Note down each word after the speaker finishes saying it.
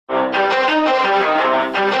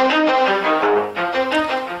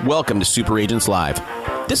Welcome to Super Agents Live.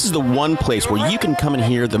 This is the one place where you can come and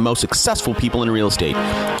hear the most successful people in real estate.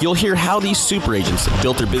 You'll hear how these super agents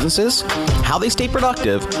built their businesses, how they stay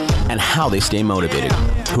productive, and how they stay motivated.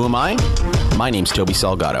 Who am I? My name's Toby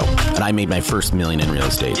Salgado, and I made my first $1 million in real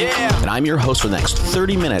estate. And I'm your host for the next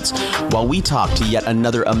 30 minutes while we talk to yet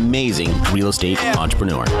another amazing real estate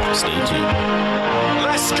entrepreneur. Stay tuned.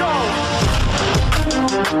 Let's go!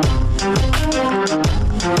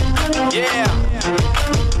 Yeah!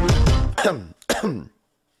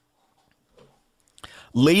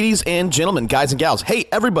 Ladies and gentlemen, guys and gals, hey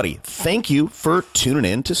everybody, thank you for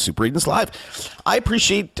tuning in to Super Agents Live. I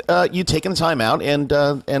appreciate you taking the time out, and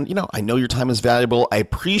you know, I know your time is valuable. I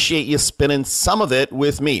appreciate you spending some of it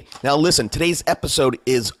with me. Now listen, today's episode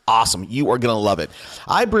is awesome. You are going to love it.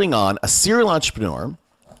 I bring on a serial entrepreneur.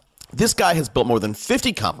 This guy has built more than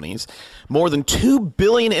 50 companies, more than $2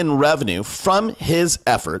 billion in revenue from his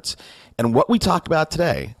efforts. And what we talk about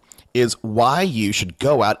today is why you should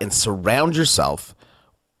go out and surround yourself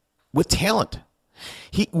with talent.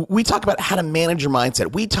 We talk about how to manage your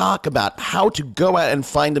mindset. We talk about how to go out and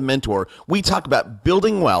find a mentor. We talk about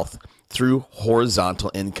building wealth through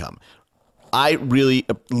horizontal income. I really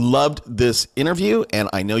loved this interview, and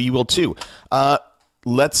I know you will too.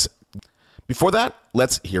 Before that,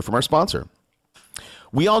 let's hear from our sponsor.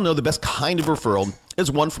 We all know the best kind of referral is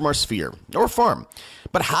one from our sphere or farm.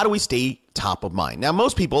 But how do we stay top of mind? Now,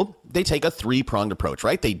 most people, they take a three-pronged approach,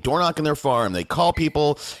 right? They door knock in their farm, they call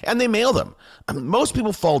people, and they mail them. Most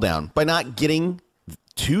people fall down by not getting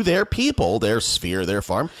to their people, their sphere, their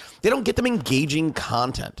farm. They don't get them engaging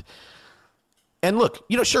content. And look,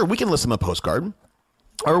 you know, sure, we can list them a postcard,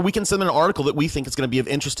 or we can send them an article that we think is going to be of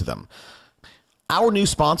interest to them. Our new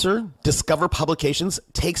sponsor, Discover Publications,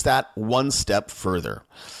 takes that one step further.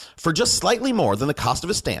 For just slightly more than the cost of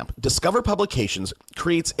a stamp, Discover Publications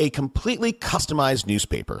creates a completely customized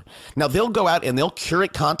newspaper. Now, they'll go out and they'll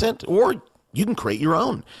curate content, or you can create your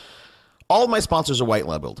own. All of my sponsors are white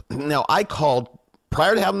labeled. Now,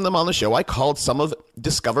 prior to having them on the show, I called some of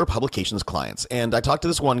Discover Publications clients, and I talked to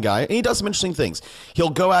this one guy, and he does some interesting things. He'll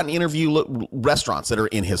go out and interview restaurants that are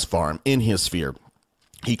in his farm, in his sphere.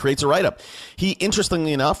 He creates a write-up. He,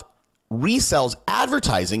 interestingly enough, resells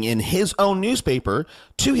advertising in his own newspaper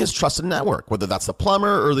to his trusted network, whether that's the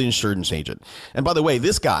plumber or the insurance agent. And by the way,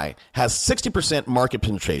 this guy has 60% market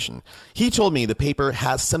penetration. He told me the paper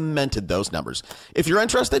has cemented those numbers. If you're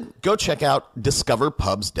interested, go check out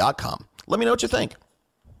discoverpubs.com. Let me know what you think.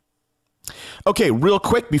 Okay, real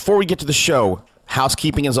quick, before we get to the show,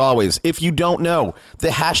 housekeeping as always. If you don't know, the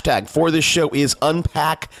hashtag for this show is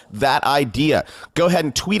Unpack That Idea. Go ahead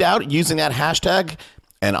and tweet out using that hashtag,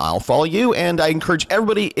 and I'll follow you. And I encourage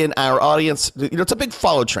everybody in our audience, you know, it's a big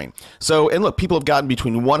follow train. So, and look, people have gotten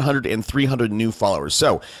between 100 and 300 new followers.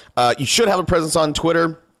 So you should have a presence on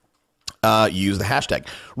Twitter. Use the hashtag.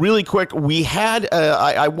 Really quick, we had,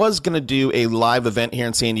 I was going to do a live event here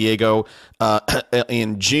in San Diego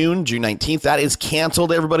in June 19th. That is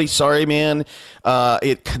canceled, everybody. Sorry, man.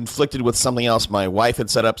 It conflicted with something else my wife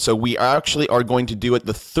had set up. So we actually are going to do it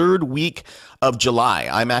the third week of July.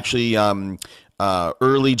 I'm actually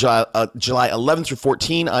early July 11th through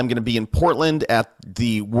 14. I'm going to be in Portland at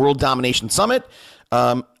the World Domination Summit.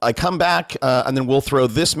 I come back, and then we'll throw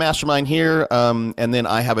this mastermind here, and then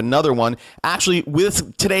I have another one, actually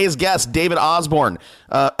with today's guest, David Osborn,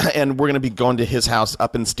 and we're going to be going to his house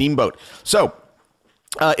up in Steamboat. So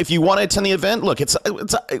if you want to attend the event, look, we're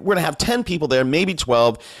going to have 10 people there, maybe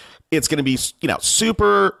 12. It's going to be, you know,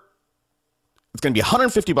 super. It's going to be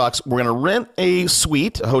 $150. We're going to rent a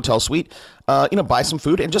suite, a hotel suite, you know, buy some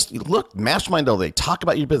food, and just look, mastermind all day. Talk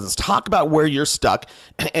about your business. Talk about where you're stuck,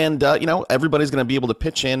 and you know, everybody's going to be able to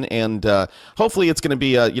pitch in, and hopefully, it's going to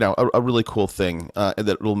be you know, a really cool thing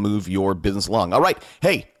that will move your business along. All right,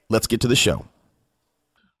 hey, let's get to the show.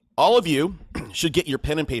 All of you should get your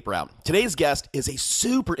pen and paper out. Today's guest is a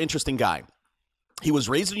super interesting guy. He was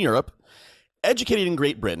raised in Europe, educated in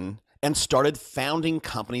Great Britain, and started founding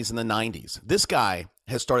companies in the 90s. This guy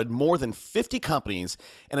has started more than 50 companies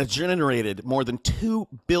and has generated more than $2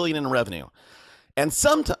 billion in revenue. And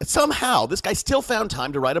somehow, this guy still found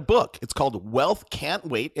time to write a book. It's called Wealth Can't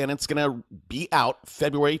Wait, and it's going to be out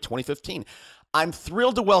February 2015. I'm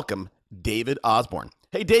thrilled to welcome David Osborn.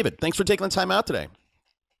 Hey, David, thanks for taking the time out today.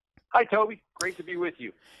 Hi, Toby. Great to be with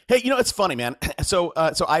you. Hey, you know, it's funny, man. So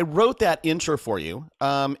I wrote that intro for you,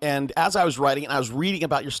 and as I was writing and I was reading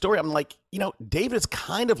about your story, I'm like, you know, David is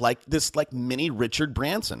kind of like this, like mini Richard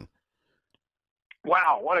Branson.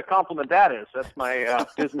 Wow, what a compliment that is. That's my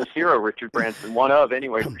business hero, Richard Branson. One of,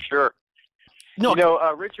 anyway, for sure. No, you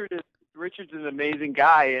know, Richard's an amazing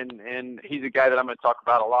guy, and he's a guy that I'm going to talk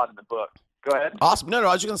about a lot in the book. Go ahead. Awesome. No,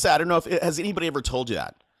 I was just going to say, I don't know has anybody ever told you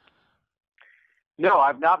that? No,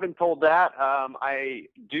 I've not been told that. I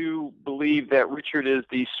do believe that Richard is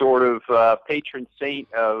the sort of patron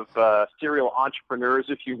saint of serial entrepreneurs,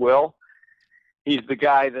 if you will. He's the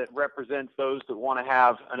guy that represents those that want to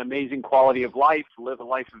have an amazing quality of life, live a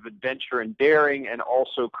life of adventure and daring, and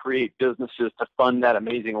also create businesses to fund that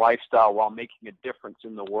amazing lifestyle while making a difference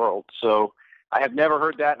in the world. So I have never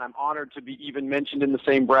heard that, and I'm honored to be even mentioned in the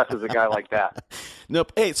same breath as a guy like that.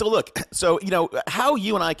 Nope. Hey, so look, so, how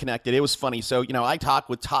you and I connected, it was funny. So, I talked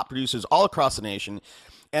with top producers all across the nation,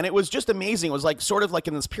 and it was just amazing. It was like sort of like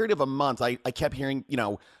in this period of a month, I kept hearing,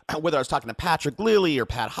 whether I was talking to Patrick Lilly or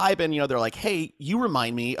Pat Hyben, they're like, hey, you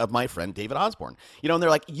remind me of my friend David Osborn, and they're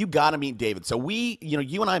like, you got to meet David. So we,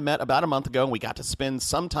 you and I met about a month ago, and we got to spend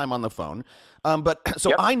some time on the phone. Yep.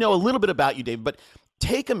 I know a little bit about you, David, but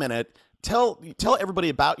take a minute. Tell everybody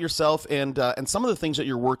about yourself and some of the things that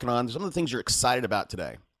you're working on, some of the things you're excited about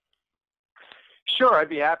today. Sure, I'd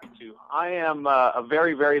be happy to. I am a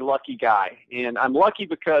very, very lucky guy, and I'm lucky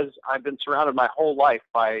because I've been surrounded my whole life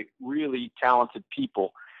by really talented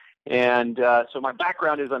people. And so my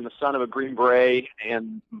background is I'm the son of a Green Beret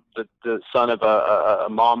and the son of a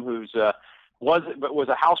mom who's was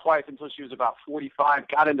a housewife until she was about 45,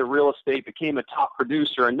 got into real estate, became a top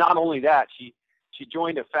producer, and not only that, she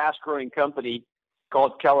joined a fast-growing company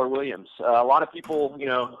called Keller Williams. A lot of people,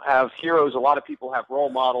 have heroes. A lot of people have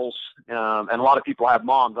role models, and a lot of people have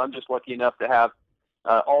moms. I'm just lucky enough to have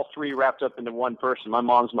all three wrapped up into one person. My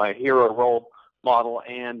mom's my hero role model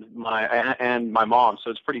and my mom,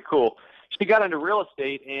 so it's pretty cool. She got into real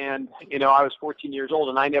estate, and I was 14 years old,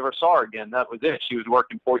 and I never saw her again. That was it. She was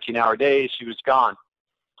working 14-hour days. She was gone.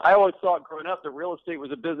 I always thought growing up that real estate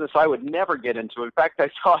was a business I would never get into. In fact, I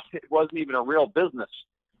thought it wasn't even a real business.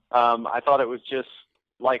 I thought it was just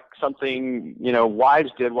like something, wives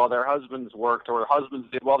did while their husbands worked, or husbands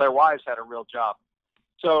did while their wives had a real job.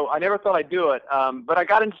 So I never thought I'd do it. But I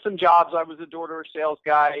got into some jobs. I was a door-to-door sales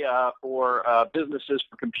guy for businesses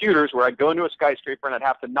for computers, where I'd go into a skyscraper and I'd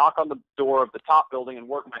have to knock on the door of the top building and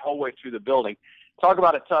work my whole way through the building. Talk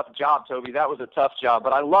about a tough job, Toby. That was a tough job,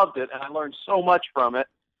 but I loved it, and I learned so much from it.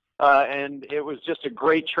 And it was just a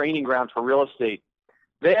great training ground for real estate.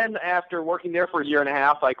 Then after working there for a year and a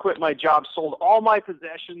half, I quit my job, sold all my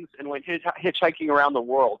possessions, and went hitchhiking around the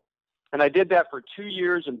world. And I did that for 2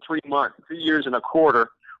 years and 3 months, 3 years and a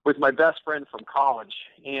quarter, with my best friend from college.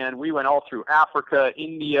 And we went all through Africa,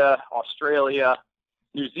 India, Australia,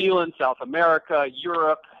 New Zealand, South America,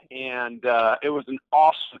 Europe, and it was an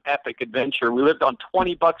awesome, epic adventure. We lived on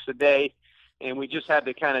 $20 a day, and we just had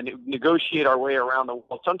to kind of negotiate our way around the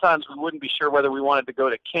world. Sometimes we wouldn't be sure whether we wanted to go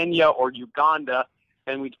to Kenya or Uganda,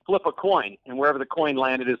 and we'd flip a coin, and wherever the coin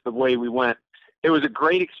landed is the way we went. It was a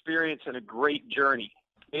great experience and a great journey.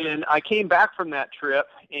 And I came back from that trip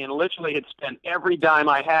and literally had spent every dime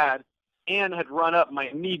I had and had run up my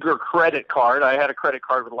meager credit card. I had a credit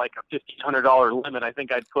card with like a $1,500 limit. I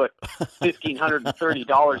think I'd put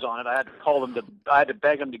 $1,530 on it. I had to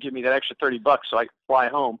beg them to give me that extra $30 so I could fly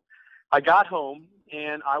home. I got home,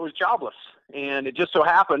 and I was jobless. And it just so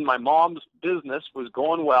happened my mom's business was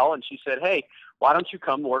going well, and she said, hey, why don't you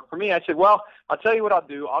come work for me? I said, well, I'll tell you what I'll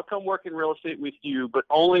do. I'll come work in real estate with you, but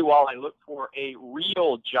only while I look for a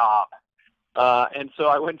real job. And so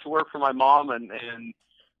I went to work for my mom, and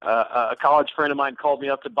a college friend of mine called me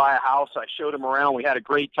up to buy a house. I showed him around. We had a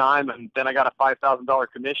great time, and then I got a $5,000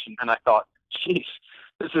 commission, and I thought, geez,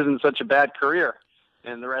 this isn't such a bad career.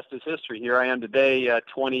 And the rest is history. Here I am today,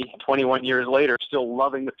 21 years later, still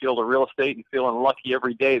loving the field of real estate and feeling lucky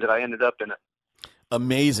every day that I ended up in it.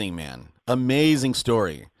 Amazing, man. Amazing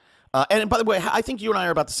story. And by the way, I think you and I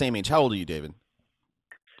are about the same age. How old are you, David?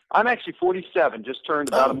 I'm actually 47, just turned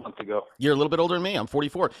about a month ago. You're a little bit older than me. I'm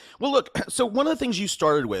 44. Well, look, so one of the things you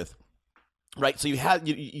started with, right? So you had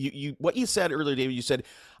you what you said earlier, David, you said,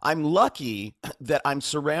 I'm lucky that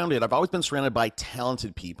I've always been surrounded by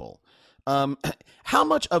talented people. How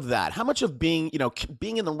much of that, how much of being,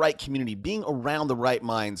 being in the right community, being around the right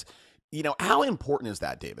minds, how important is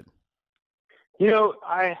that, David?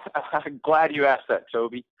 I'm glad you asked that,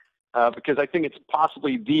 Toby, because I think it's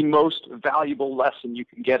possibly the most valuable lesson you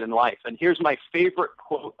can get in life. And here's my favorite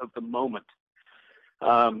quote of the moment.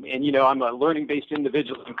 I'm a learning-based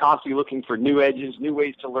individual. I'm constantly looking for new edges, new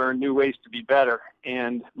ways to learn, new ways to be better.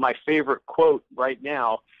 And my favorite quote right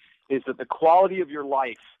now is that the quality of your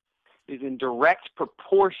life is in direct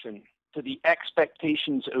proportion to the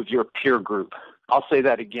expectations of your peer group. I'll say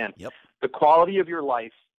that again. Yep. The quality of your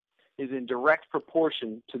life is in direct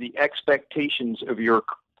proportion to the expectations of your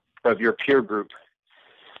peer group.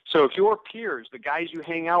 So if your peers, the guys you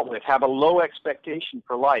hang out with, have a low expectation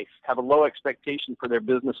for life, have a low expectation for their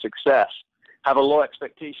business success, have a low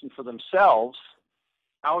expectation for themselves,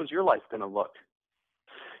 how is your life going to look?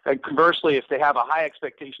 And conversely, if they have a high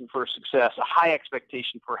expectation for success, a high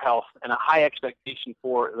expectation for health, and a high expectation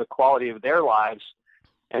for the quality of their lives,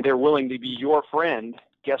 and they're willing to be your friend,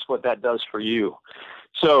 guess what that does for you?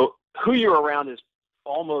 So who you're around is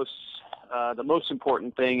almost the most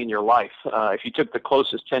important thing in your life. If you took the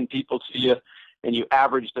closest 10 people to you and you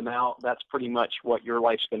averaged them out, that's pretty much what your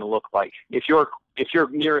life's going to look like. If your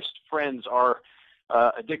nearest friends are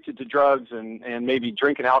addicted to drugs and maybe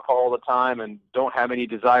drinking alcohol all the time and don't have any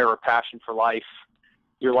desire or passion for life,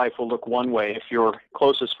 your life will look one way. If your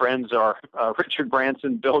closest friends are Richard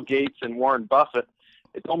Branson, Bill Gates, and Warren Buffett,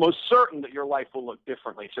 it's almost certain that your life will look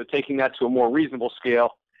differently. So taking that to a more reasonable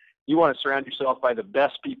scale, you want to surround yourself by the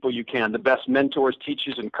best people you can, the best mentors,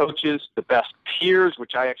 teachers, and coaches, the best peers,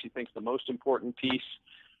 which I actually think is the most important piece,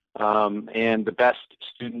 and the best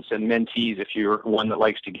students and mentees if you're one that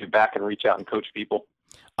likes to give back and reach out and coach people.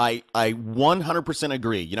 I 100%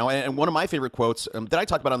 agree. You know, and one of my favorite quotes that I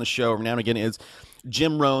talk about on the show every now and again is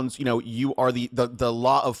Jim Rohn's, you know, you are the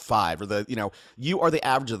law of five, or you are the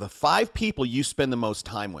average of the 5 people you spend the most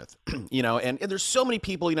time with. You know, and there's so many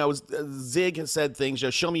people, you know, Zig has said things,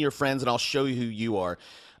 just show me your friends and I'll show you who you are.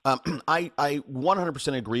 I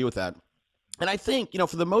 100% agree with that. And I think, you know,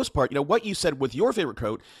 for the most part, you know, what you said with your favorite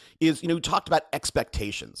quote is, you know, you talked about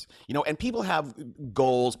expectations, you know, and people have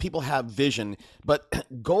goals, people have vision, but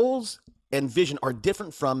goals and vision are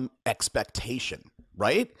different from expectation,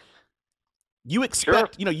 right? You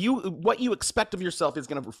expect, Sure. you know, what you expect of yourself is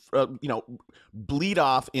going to, you know, bleed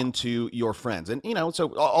off into your friends. And, you know,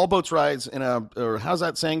 so all boats rise or how's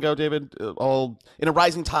that saying go, David? All in a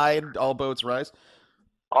rising tide, all boats rise.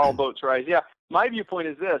 All boats rise. Yeah. My viewpoint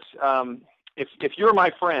is this. If you're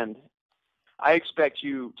my friend, I expect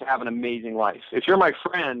you to have an amazing life. If you're my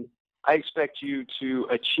friend, I expect you to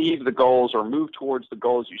achieve the goals or move towards the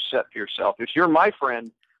goals you set for yourself. If you're my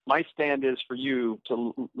friend, my stand is for you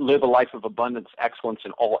to live a life of abundance, excellence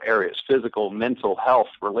in all areas: physical, mental, health,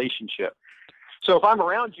 relationship. So if I'm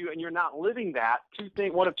around you and you're not living that,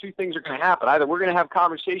 one of two things are going to happen. Either we're going to have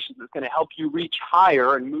conversations that's going to help you reach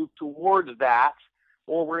higher and move towards that,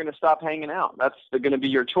 or we're going to stop hanging out. That's going to be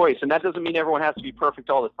your choice. And that doesn't mean everyone has to be perfect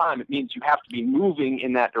all the time. It means you have to be moving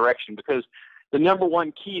in that direction, because the number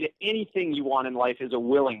one key to anything you want in life is a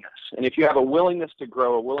willingness. And if you have a willingness to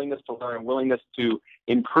grow, a willingness to learn, a willingness to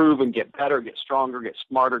improve and get better, get stronger, get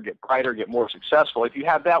smarter, get brighter, get more successful, if you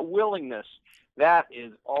have that willingness, that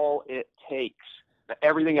is all it takes.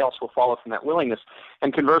 Everything else will follow from that willingness.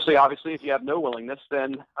 And conversely, obviously, if you have no willingness,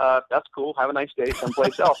 then that's cool. Have a nice day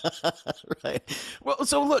someplace else. Right. Well,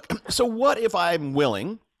 so look, so what if I'm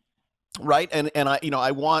willing, right? And I, you know,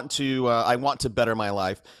 I want to better my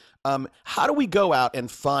life. How do we go out and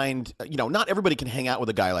find, you know, not everybody can hang out with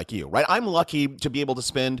a guy like you, right? I'm lucky to be able to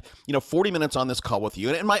spend, you know, 40 minutes on this call with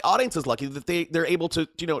you. And my audience is lucky that they're able to,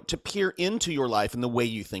 you know, to peer into your life in the way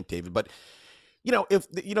you think, David. But you know, if,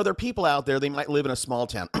 you know, there are people out there, they might live in a small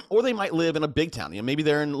town or they might live in a big town. You know, maybe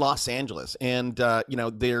they're in Los Angeles and, you know,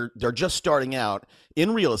 they're just starting out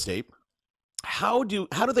in real estate. How do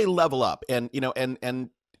they level up and, you know, and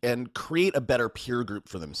create a better peer group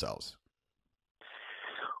for themselves?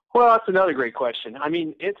 Well, that's another great question. I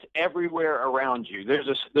mean, it's everywhere around you.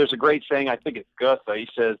 There's a great saying, I think it's Goethe. He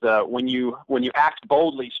says, when you act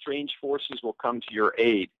boldly, strange forces will come to your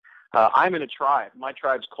aid. I'm in a tribe. My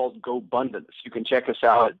tribe's called GoBundance. You can check us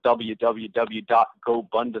out at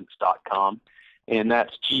www.gobundance.com, and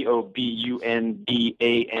that's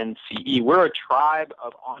GOBUNDANCE. We're a tribe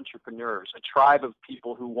of entrepreneurs, a tribe of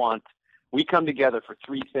people we come together for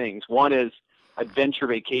 3 things. One is adventure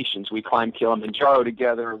vacations. We climb Kilimanjaro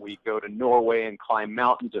together. We go to Norway and climb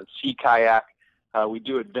mountains and sea kayak. We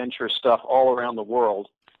do adventurous stuff all around the world.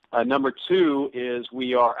 Number 2 is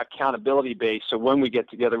we are accountability based. So when we get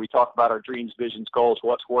together, we talk about our dreams, visions, goals,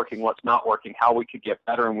 what's working, what's not working, how we could get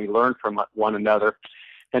better, and we learn from one another.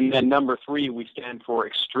 And then number 3, we stand for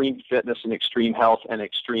extreme fitness and extreme health and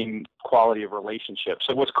extreme quality of relationships.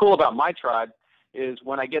 So what's cool about my tribe is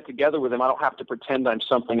when I get together with them, I don't have to pretend I'm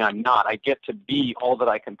something I'm not. I get to be all that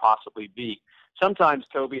I can possibly be. Sometimes,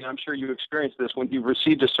 Toby, and I'm sure you experienced this, when you've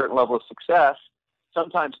received a certain level of success,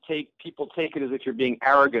 sometimes people take it as if you're being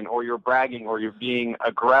arrogant or you're bragging or you're being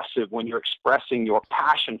aggressive when you're expressing your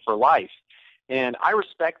passion for life. And I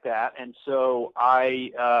respect that, and so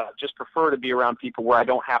I just prefer to be around people where I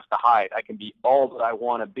don't have to hide. I can be all that I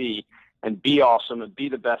want to be and be awesome and be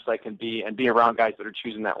the best I can be and be around guys that are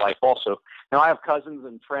choosing that life also. Now, I have cousins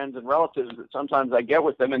and friends and relatives that sometimes I get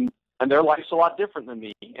with them, and and their life's a lot different than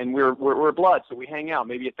me, and we're blood, so we hang out,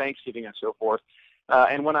 maybe at Thanksgiving and so forth.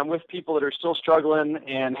 And when I'm with people that are still struggling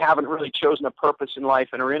and haven't really chosen a purpose in life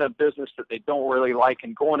and are in a business that they don't really like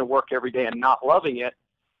and going to work every day and not loving it,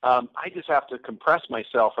 I just have to compress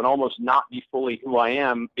myself and almost not be fully who I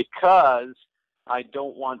am because I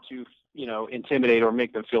don't want to, intimidate or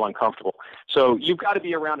make them feel uncomfortable. So you've got to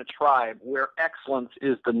be around a tribe where excellence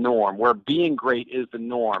is the norm, where being great is the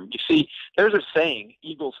norm. You see, there's a saying,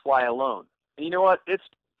 eagles fly alone. And you know what? It's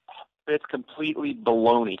completely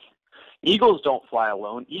baloney. Eagles don't fly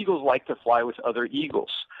alone. Eagles like to fly with other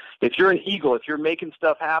eagles. If you're an eagle, if you're making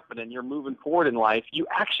stuff happen and you're moving forward in life, you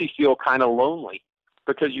actually feel kind of lonely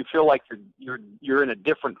because you feel like you're in a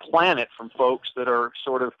different planet from folks that are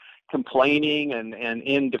sort of complaining and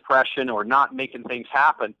in depression or not making things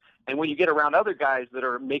happen. And when you get around other guys that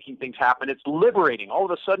are making things happen, it's liberating. All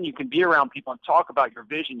of a sudden you can be around people and talk about your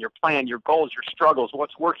vision, your plan, your goals, your struggles,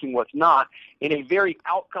 what's working, what's not, in a very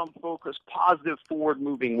outcome-focused, positive,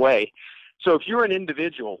 forward-moving way. So if you're an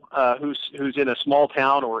individual who's in a small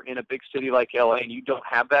town or in a big city like LA and you don't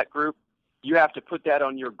have that group, you have to put that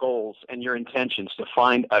on your goals and your intentions to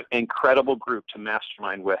find an incredible group to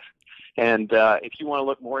mastermind with. And if you want to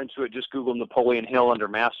look more into it, just Google Napoleon Hill under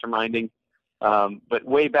masterminding. But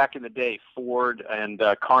way back in the day, Ford and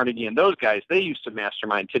Carnegie and those guys, they used to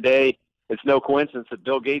mastermind. Today, it's no coincidence that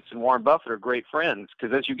Bill Gates and Warren Buffett are great friends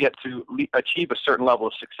because as you get to achieve a certain level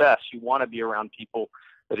of success, you want to be around people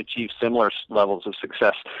that achieve similar levels of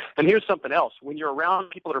success. And here's something else. When you're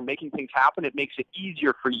around people that are making things happen, it makes it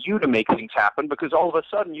easier for you to make things happen because all of a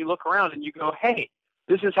sudden you look around and you go, hey,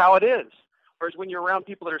 this is how it is. Whereas when you're around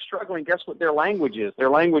people that are struggling, guess what their language is?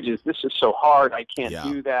 Their language is, this is so hard, I can't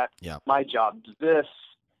do that, my job's this,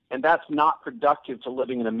 and that's not productive to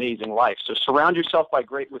living an amazing life. So surround yourself with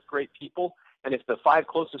great people, and if the 5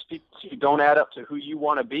 closest people to you don't add up to who you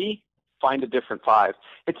want to be, find a different 5.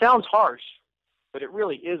 It sounds harsh, but it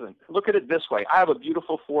really isn't. Look at it this way. I have a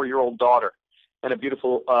beautiful 4-year-old daughter and a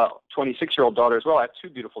beautiful 26-year-old daughter as well. I have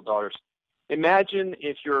 2 beautiful daughters. Imagine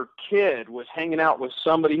if your kid was hanging out with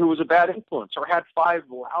somebody who was a bad influence or had 5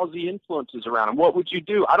 lousy influences around him. What would you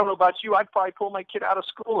do? I don't know about you. I'd probably pull my kid out of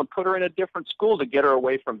school and put her in a different school to get her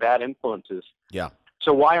away from bad influences. Yeah.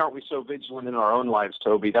 So why aren't we so vigilant in our own lives,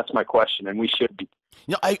 Toby? That's my question, and we should be.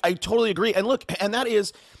 I totally agree. And look, and that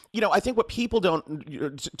is, I think what people don't,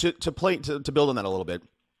 to build on that a little bit,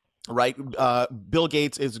 right? Bill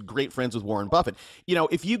Gates is great friends with Warren Buffett.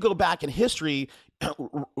 If you go back in history,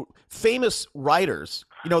 famous writers,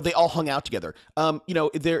 they all hung out together.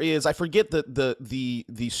 There is, I forget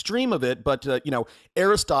the stream of it, but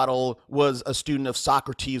Aristotle was a student of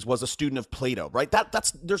Socrates, was a student of Plato, right?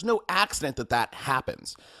 There's no accident that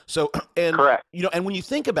happens. So, and correct. And when you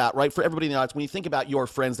think about, right, for everybody in the audience, when you think about your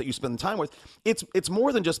friends that you spend time with, it's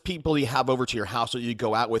more than just people you have over to your house or you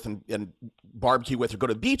go out with and barbecue with or go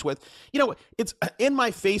to the beach with. It's in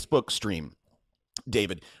my Facebook stream,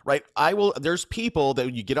 David, right? There's people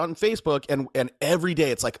that you get on Facebook and every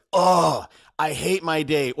day it's like, oh, I hate my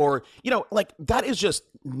day. Or, like that is just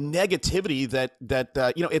negativity that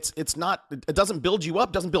it's not, it doesn't build you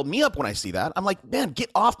up, doesn't build me up when I see that. I'm like, man,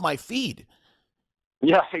 get off my feed.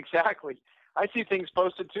 Yeah, exactly. I see things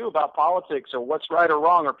posted too about politics or what's right or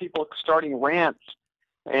wrong or people starting rants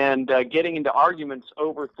and getting into arguments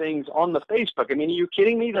over things on the Facebook. I mean, are you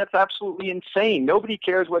kidding me? That's absolutely insane. Nobody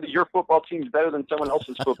cares whether your football team's better than someone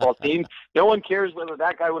else's football team. No one cares whether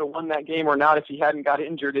that guy would have won that game or not if he hadn't got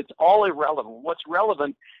injured. It's all irrelevant. What's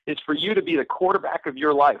relevant is for you to be the quarterback of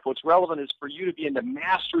your life. What's relevant is for you to be in the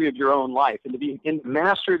mastery of your own life. And to be in the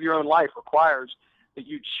mastery of your own life requires that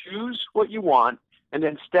you choose what you want and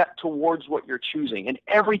then step towards what you're choosing. And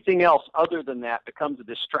everything else other than that becomes a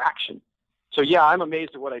distraction. So, yeah, I'm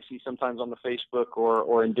amazed at what I see sometimes on the Facebook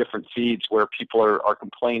or in different feeds where people are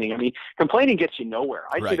complaining. I mean, complaining gets you nowhere.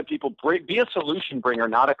 I say to people, be a solution bringer,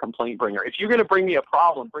 not a complaint bringer. If you're going to bring me a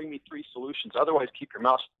problem, bring me 3 solutions. Otherwise, keep your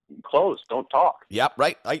mouth closed. Don't talk. Yeah,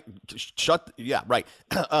 right. Yeah, right.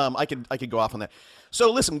 I could go off on that.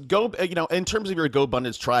 So listen, in terms of your Go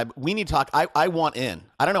Abundance tribe, we need to talk. I want in.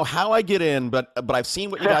 I don't know how I get in, but I've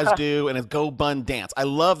seen what you guys do, and it's Go Bun Dance. I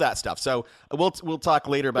love that stuff. So we'll talk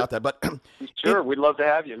later about that. But sure, we'd love to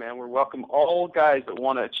have you, man. We welcome all guys that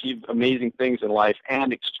want to achieve amazing things in life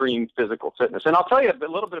and extreme physical fitness. And I'll tell you a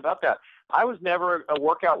little bit about that. I was never a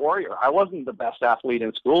workout warrior. I wasn't the best athlete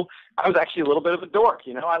in school. I was actually a little bit of a dork.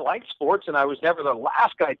 I liked sports, and I was never the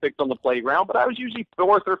last guy picked on the playground, but I was usually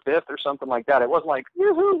 4th or 5th or something like that. It wasn't like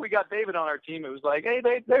like, woohoo, we got David on our team. It was like, hey,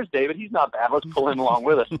 there's David. He's not bad. Let's pull him along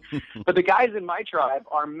with us. But the guys in my tribe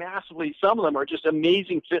are massively, some of them are just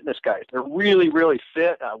amazing fitness guys. They're really, really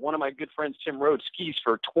fit. One of my good friends, Tim Rhodes, skis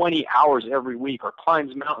for 20 hours every week or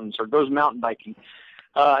climbs mountains or goes mountain biking.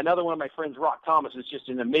 Another one of my friends, Rock Thomas, is just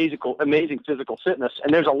an amazing physical fitness,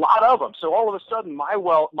 and there's a lot of them. So all of a sudden,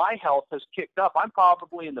 my health has kicked up. I'm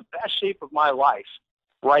probably in the best shape of my life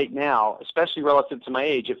right now, especially relative to my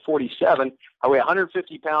age. At 47, I weigh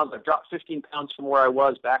 150 pounds. I've dropped 15 pounds from where I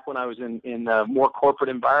was back when I was in a more corporate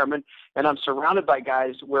environment, and I'm surrounded by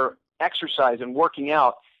guys where exercise and working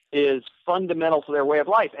out is fundamental to their way of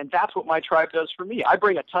life, and that's what my tribe does for me. I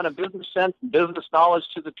bring a ton of business sense and business knowledge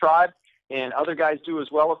to the tribe, and other guys do as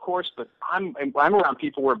well, of course, but I'm around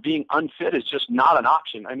people where being unfit is just not an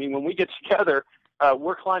option. I mean, when we get together,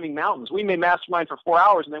 we're climbing mountains. We may mastermind for 4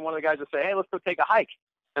 hours, and then one of the guys will say, hey, let's go take a hike.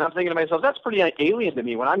 And I'm thinking to myself, that's pretty alien to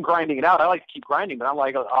me. When I'm grinding it out, I like to keep grinding, but I'm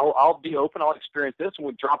like, I'll be open, I'll experience this, and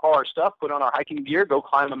we drop all our stuff, put on our hiking gear, go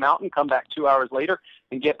climb a mountain, come back 2 hours later,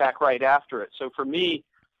 and get back right after it. So for me,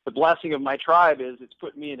 the blessing of my tribe is it's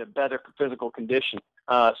put me in a better physical condition.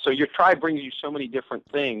 So your tribe brings you so many different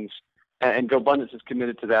things, and GoBundance is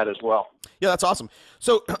committed to that as well. Yeah, that's awesome.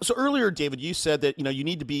 So earlier, David, you said that you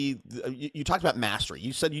need to be. You talked about mastery.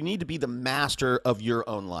 You said you need to be the master of your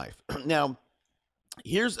own life. Now,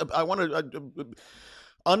 I want to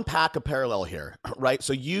unpack a parallel here, right?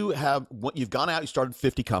 So you've gone out, you started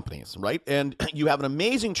 50 companies, right? And you have an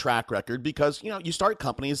amazing track record because you start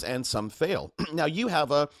companies and some fail. Now you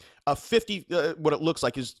have a 50, what it looks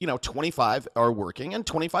like is 25 are working and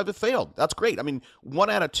 25 have failed. That's great. I mean, 1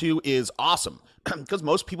 out of 2 is awesome because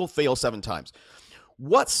most people fail 7 times.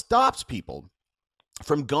 What stops people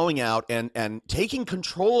from going out and taking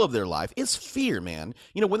control of their life is fear, man.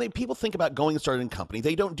 When people think about going and starting a company,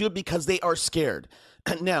 they don't do it because they are scared.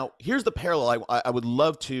 Now, here's the parallel I would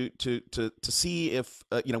love to see if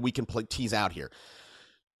we can tease out here.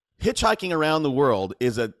 Hitchhiking around the world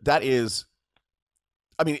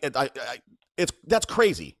that's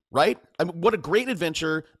crazy, right? I mean, what a great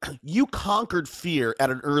adventure. You conquered fear at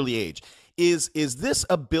an early age. Is this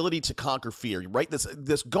ability to conquer fear, right?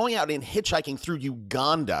 This going out and hitchhiking through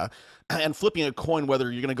Uganda and flipping a coin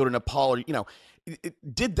whether you're going to go to Nepal or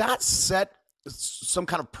did that set some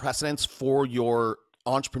kind of precedence for your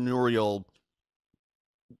entrepreneurial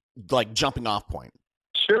jumping off point?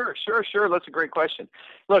 Sure. That's a great question.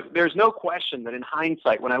 Look, there's no question that in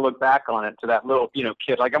hindsight, when I look back on it to that little,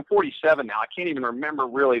 kid, like I'm 47 now, I can't even remember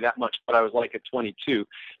really that much what I was like at 22.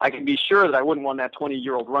 I can be sure that I wouldn't want that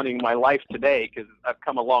 20-year-old running my life today because I've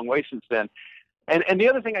come a long way since then. And the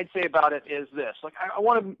other thing I'd say about it is this. I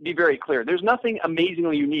want to be very clear. There's nothing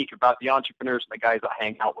amazingly unique about the entrepreneurs and the guys I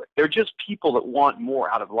hang out with. They're just people that want more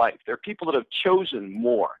out of life. They're people that have chosen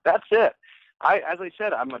more. That's it. As I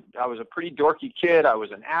said, I was a pretty dorky kid. I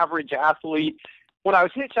was an average athlete. When I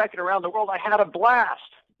was hitchhiking around the world, I had a blast,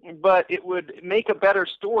 but it would make a better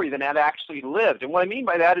story than I'd actually lived. And what I mean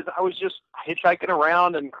by that is I was just hitchhiking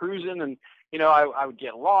around and cruising, and I would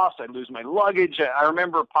get lost. I'd lose my luggage. I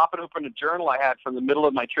remember popping open a journal I had from the middle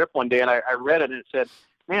of my trip one day, and I read it, and it said,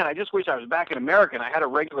 man, I just wish I was back in America and I had a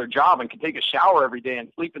regular job and could take a shower every day and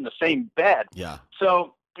sleep in the same bed. Yeah.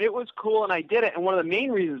 So it was cool, and I did it. And one of the main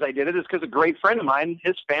reasons I did it is because a great friend of mine,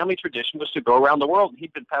 his family tradition was to go around the world.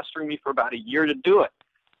 He'd been pestering me for about a year to do it.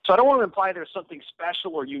 So I don't want to imply there's something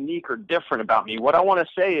special or unique or different about me. What I want to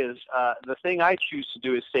say is the thing I choose to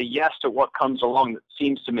do is say yes to what comes along that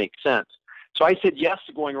seems to make sense. So I said yes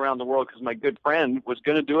to going around the world because my good friend was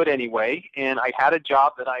going to do it anyway, and I had a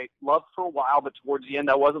job that I loved for a while, but towards the end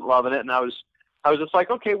I wasn't loving it, and I was just like,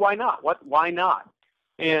 okay, why not? Why not?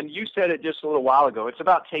 And you said it just a little while ago. It's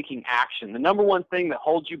about taking action. The number one thing that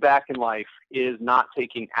holds you back in life is not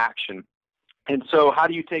taking action. And so how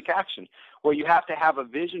do you take action? Well, you have to have a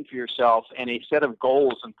vision for yourself and a set of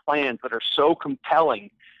goals and plans that are so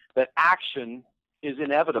compelling that action is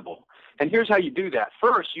inevitable. And here's how you do that.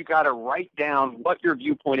 First, you got to write down what your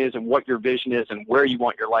viewpoint is and what your vision is and where you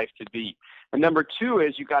want your life to be. And number 2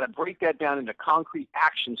 is you got to break that down into concrete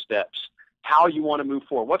action steps. How you want to move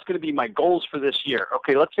forward. What's going to be my goals for this year?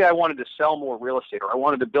 Okay, let's say I wanted to sell more real estate, or I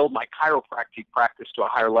wanted to build my chiropractic practice to a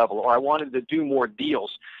higher level, or I wanted to do more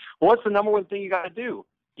deals. Well, what's the number one thing you got to do?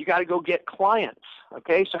 You got to go get clients.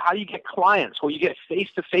 Okay, so how do you get clients? Well, you get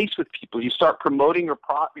face-to-face with people. You start promoting your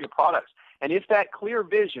products. And if that clear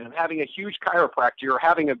vision of having a huge chiropractor or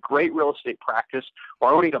having a great real estate practice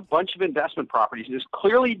or owning a bunch of investment properties is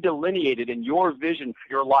clearly delineated in your vision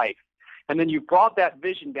for your life, and then you brought that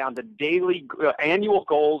vision down to daily, annual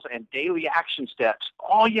goals and daily action steps,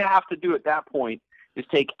 all you have to do at that point is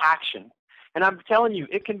take action. And I'm telling you,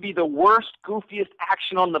 it can be the worst, goofiest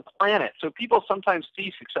action on the planet. So people sometimes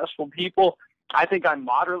see successful people. I think I'm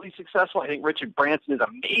moderately successful. I think Richard Branson is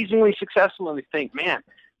amazingly successful, and they think, man,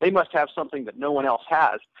 they must have something that no one else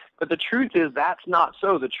has. But the truth is that's not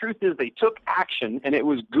so. The truth is they took action, and it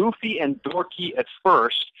was goofy and dorky at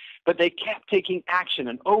first, but they kept taking action,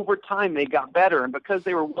 and over time they got better. And because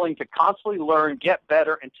they were willing to constantly learn, get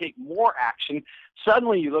better, and take more action,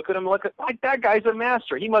 suddenly you look at them and look at, like, that guy's a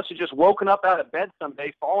master. He must have just woken up out of bed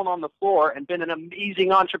someday, fallen on the floor, and been an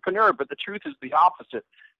amazing entrepreneur. But the truth is the opposite.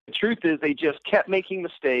 The truth is they just kept making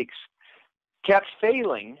mistakes, kept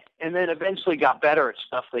failing, and then eventually got better at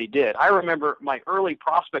stuff they did. I remember my early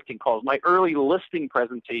prospecting calls, my early listing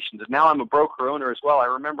presentations, and now I'm a broker owner as well. I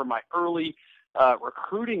remember my early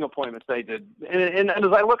recruiting appointments I did. And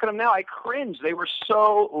as I look at them now, I cringe. They were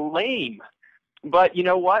so lame. But you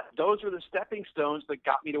know what? Those were the stepping stones that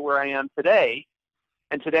got me to where I am today.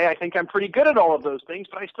 And today I think I'm pretty good at all of those things,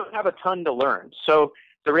 but I still have a ton to learn. So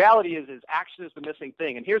the reality is action is the missing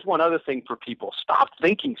thing. And here's one other thing for people. Stop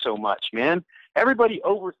thinking so much, man. Everybody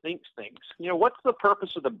overthinks things. You know, what's the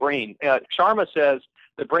purpose of the brain? Sharma says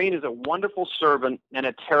the brain is a wonderful servant and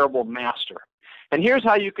a terrible master. And here's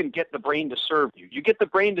how you can get the brain to serve you. You get the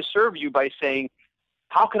brain to serve you by saying,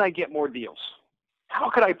 how can I get more deals? How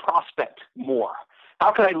could I prospect more?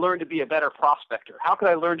 How can I learn to be a better prospector? How can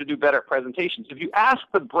I learn to do better presentations? If you ask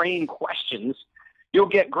the brain questions, you'll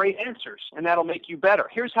get great answers, and that'll make you better.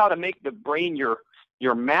 Here's how to make the brain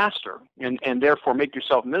your master and therefore make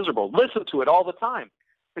yourself miserable. Listen to it all the time.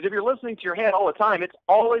 Because if you're listening to your head all the time, it's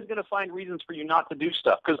always going to find reasons for you not to do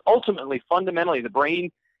stuff. Because ultimately, fundamentally, the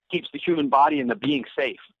brain keeps the human body and the being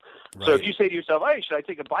safe. Right. So if you say to yourself, hey, should I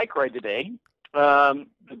take a bike ride today? The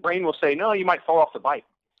brain will say, no, you might fall off the bike.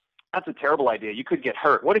 That's a terrible idea. You could get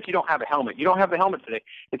hurt. What if you don't have a helmet? You don't have the helmet today.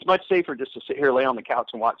 It's much safer just to sit here, lay on the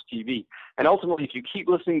couch, and watch TV. And ultimately, if you keep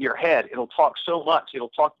listening to your head, it'll talk so much, it'll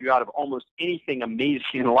talk you out of almost anything amazing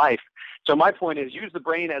in life. So my point is, use the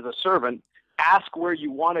brain as a servant. Ask where you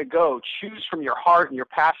want to go. Choose from your heart and your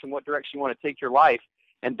passion what direction you want to take your life,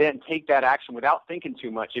 and then take that action without thinking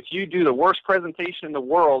too much. If you do the worst presentation in the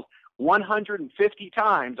world 150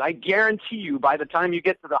 times, I guarantee you by the time you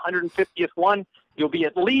get to the 150th one, you'll be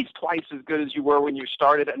at least twice as good as you were when you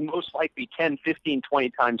started, and most likely 10, 15, 20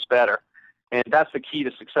 times better. And that's the key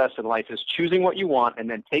to success in life, is choosing what you want and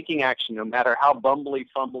then taking action, no matter how bumbly,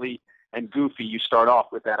 fumbly, and goofy you start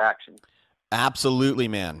off with that action. Absolutely,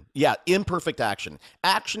 man. Yeah, imperfect action.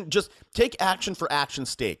 Action, just take action for action's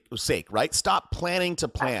sake, right? Stop planning to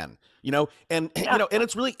plan. You know, and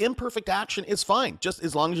it's really imperfect action is fine, just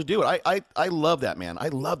as long as you do it. I love that, man. I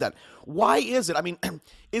love that. Why is it? I mean,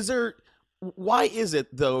 why is it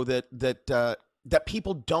though that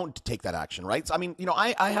people don't take that action, right? So, I mean,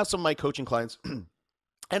 I have some of my coaching clients,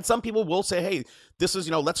 and some people will say, hey, this is,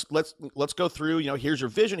 let's go through, here's your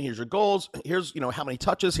vision, here's your goals, here's, how many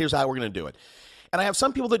touches, here's how we're going to do it. And I have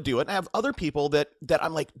some people that do it, and I have other people that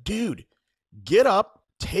I'm like, dude, get up,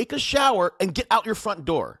 take a shower, and get out your front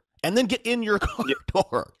door. And then get in your car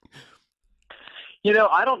door.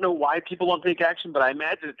 I don't know why people don't take action, but I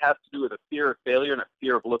imagine it has to do with a fear of failure and a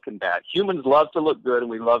fear of looking bad. Humans love to look good,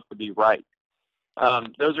 and we love to be right.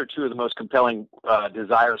 Those are two of the most compelling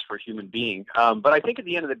desires for a human being. But I think at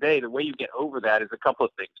the end of the day, the way you get over that is a couple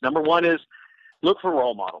of things. Number one is look for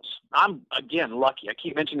role models. I'm, again, lucky. I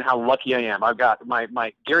keep mentioning how lucky I am. I've got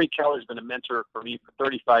my Gary Keller's been a mentor for me for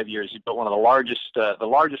 35 years. He's built one of the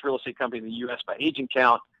largest real estate company in the U.S. by agent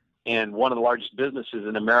count, and one of the largest businesses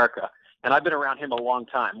in America. And I've been around him a long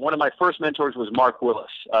time. One of my first mentors was Mark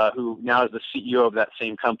Willis, who now is the CEO of that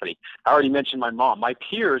same company. I already mentioned my mom. My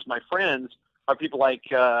peers, my friends, are people like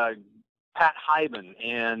Pat Hyman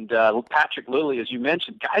and Patrick Lilly, as you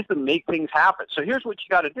mentioned, guys that make things happen. So here's what you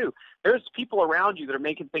got to do. There's people around you that are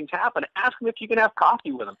making things happen. Ask them if you can have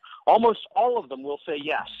coffee with them. Almost all of them will say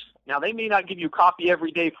yes. Now, they may not give you coffee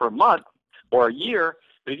every day for a month or a year,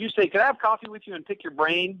 but if you say, can I have coffee with you and pick your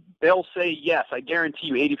brain, they'll say yes. I guarantee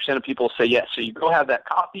you 80% of people say yes. So you go have that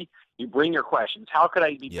coffee, you bring your questions. How could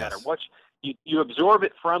I be better? You absorb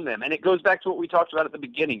it from them. And it goes back to what we talked about at the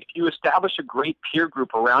beginning. If you establish a great peer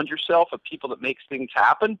group around yourself of people that makes things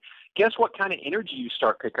happen, guess what kind of energy you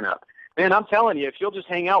start picking up? Man, I'm telling you, if you'll just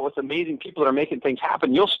hang out with amazing people that are making things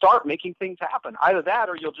happen, you'll start making things happen. Either that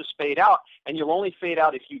or you'll just fade out, and you'll only fade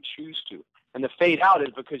out if you choose to. And the fade out is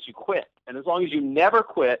because you quit. And as long as you never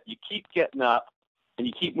quit, you keep getting up and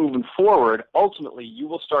you keep moving forward, ultimately you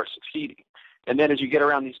will start succeeding. And then as you get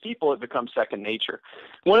around these people, it becomes second nature.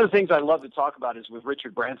 One of the things I love to talk about is with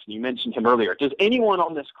Richard Branson. You mentioned him earlier. Does anyone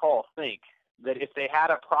on this call think that if they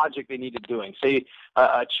had a project they needed doing, say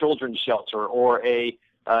a children's shelter or a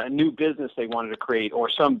a new business they wanted to create or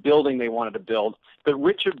some building they wanted to build. But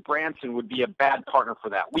Richard Branson would be a bad partner for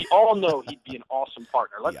that. We all know he'd be an awesome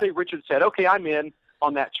partner. Let's say Richard said, okay, I'm in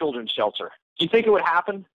on that children's shelter. Do you think it would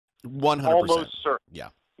happen? 100%. Almost certain. Yeah.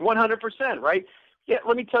 100%, right? Yeah,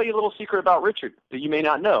 let me tell you a little secret about Richard that you may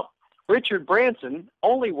not know. Richard Branson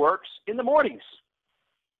only works in the mornings.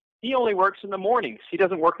 He only works in the mornings. He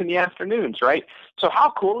doesn't work in the afternoons, right? So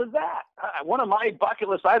how cool is that? One of my bucket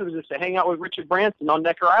list items is to hang out with Richard Branson on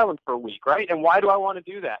Necker Island for a week, right? And why do I want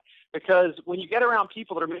to do that? Because when you get around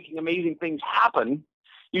people that are making amazing things happen,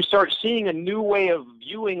 you start seeing a new way of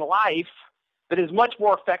viewing life that is much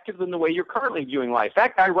more effective than the way you're currently viewing life.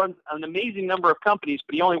 That guy runs an amazing number of companies,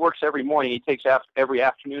 but he only works every morning. He takes every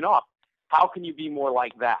afternoon off. How can you be more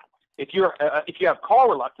like that? If you have call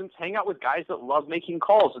reluctance, hang out with guys that love making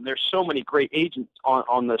calls, and there's so many great agents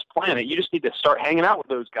on this planet. You just need to start hanging out with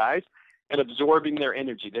those guys and absorbing their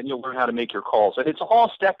energy. Then you'll learn how to make your calls. And it's all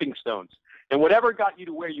stepping stones. And whatever got you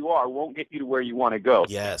to where you are won't get you to where you want to go.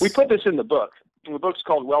 Yes. We put this in the book. The book's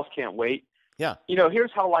called Wealth Can't Wait. Yeah. You know,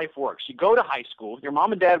 here's how life works. You go to high school. Your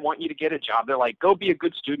mom and dad want you to get a job. They're like, go be a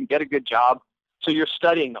good student, get a good job. So you're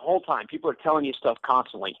studying the whole time. People are telling you stuff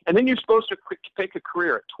constantly. And then you're supposed to pick a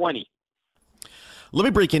career at 20. Let me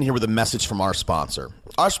break in here with a message from our sponsor.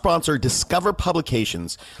 Our sponsor, Discover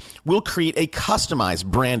Publications, will create a customized,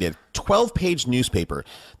 branded, 12-page newspaper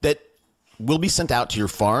that will be sent out to your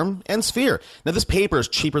farm and sphere. Now, this paper is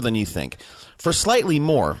cheaper than you think. For slightly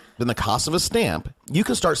more than the cost of a stamp, you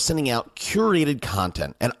can start sending out curated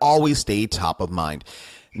content and always stay top of mind.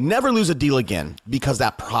 Never lose a deal again because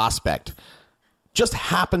that prospect just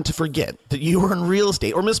happened to forget that you were in real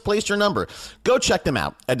estate or misplaced your number. Go check them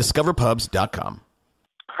out at discoverpubs.com.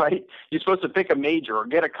 Right? You're supposed to pick a major or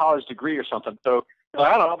get a college degree or something. So, I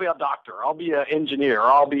don't know, I'll be a doctor, I'll be an engineer, or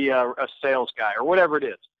I'll be a sales guy, or whatever it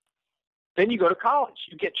is. Then you go to college.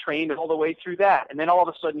 You get trained all the way through that, and then all of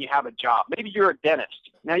a sudden you have a job. Maybe you're a dentist.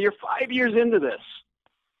 Now you're 5 years into this.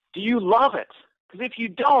 Do you love it? Because if you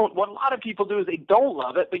don't, what a lot of people do is they don't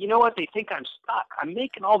love it, but you know what? They think I'm stuck. I'm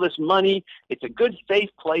making all this money. It's a good, safe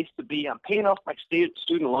place to be. I'm paying off my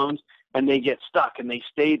student loans, and they get stuck, and they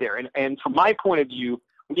stay there. And from my point of view,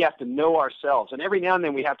 we have to know ourselves. And every now and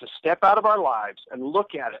then we have to step out of our lives and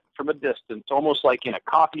look at it from a distance, almost like in a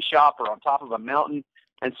coffee shop or on top of a mountain,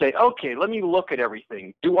 and say, okay, let me look at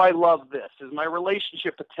everything. Do I love this? Is my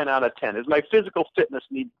relationship a 10 out of 10? Is my physical fitness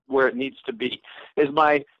where it needs to be? Is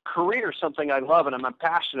my career something I love and I'm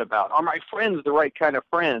passionate about? Are my friends the right kind of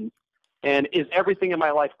friends? And is everything in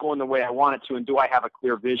my life going the way I want it to? And do I have a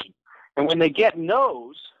clear vision? And when they get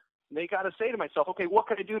no's, they got to say to myself, okay, what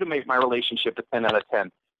could I do to make my relationship a 10 out of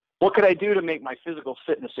 10? What could I do to make my physical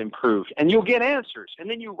fitness improve? And you'll get answers. And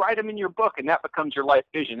then you write them in your book, and that becomes your life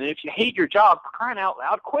vision. And if you hate your job, for crying out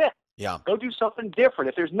loud, quit. Yeah. Go do something different.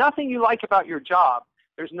 If there's nothing you like about your job,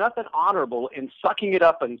 there's nothing honorable in sucking it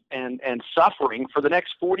up and suffering for the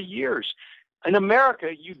next 40 years. In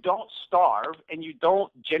America, you don't starve, and you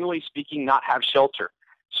don't, generally speaking, not have shelter.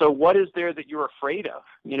 So what is there that you're afraid of?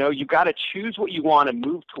 You know, you got to choose what you want and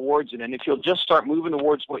move towards it. And if you'll just start moving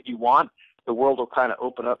towards what you want, the world will kind of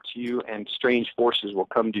open up to you, and strange forces will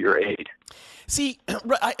come to your aid. See,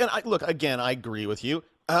 look, again, I agree with you.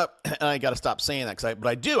 And I got to stop saying that but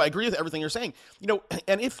I do. I agree with everything you're saying. You know,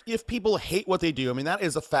 and if people hate what they do, I mean, that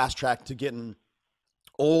is a fast track to getting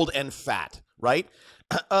old and fat, right?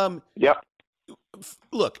 Yeah.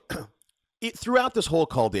 Look, throughout this whole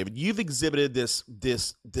call, David, you've exhibited this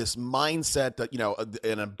mindset that, you know,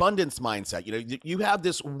 an abundance mindset. You know, you have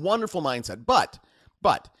this wonderful mindset, but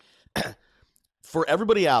for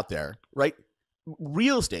everybody out there, right?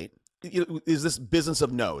 Real estate is this business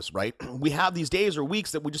of no's, right? We have these days or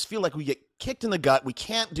weeks that we just feel like we get kicked in the gut. We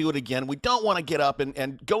can't do it again. We don't want to get up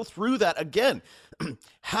and go through that again.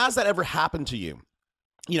 Has that ever happened to you?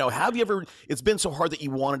 You know, have you ever, it's been so hard that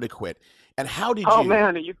you wanted to quit? And how did you? Oh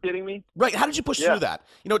man, are you kidding me? Right. How did you push through that?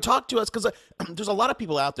 You know, talk to us, because there's a lot of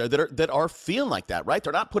people out there that are feeling like that, right?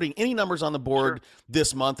 They're not putting any numbers on the board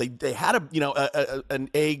this month. They had an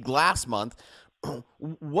egg last month.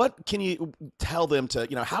 What can you tell them to,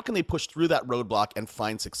 you know, how can they push through that roadblock and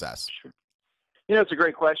find success? Sure. You know, it's a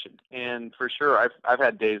great question. And for sure, I've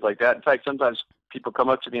had days like that. In fact, sometimes people come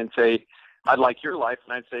up to me and say, I'd like your life.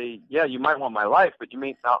 And I'd say, yeah, you might want my life, but you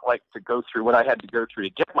may not like to go through what I had to go through to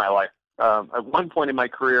get my life. At one point in my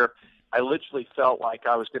career, I literally felt like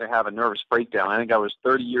I was going to have a nervous breakdown. I think I was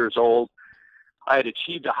 30 years old. I had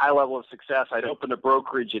achieved a high level of success. I'd opened a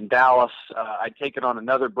brokerage in Dallas. I'd taken on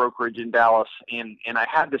another brokerage in Dallas, and I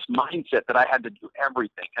had this mindset that I had to do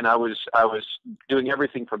everything. And I was doing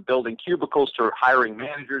everything from building cubicles to hiring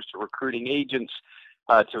managers to recruiting agents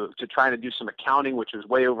to trying to do some accounting, which was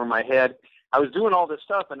way over my head. I was doing all this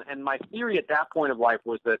stuff, and my theory at that point of life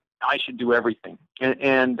was that I should do everything, and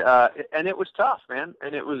it was tough, man,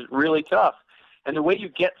 and it was really tough. And the way you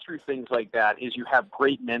get through things like that is you have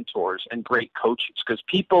great mentors and great coaches, because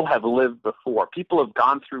people have lived before. People have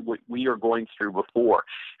gone through what we are going through before.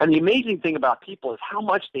 And the amazing thing about people is how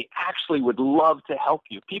much they actually would love to help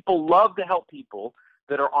you. People love to help people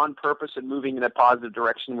that are on purpose and moving in a positive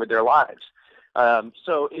direction with their lives.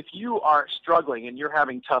 So if you are struggling and you're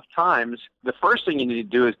having tough times, the first thing you need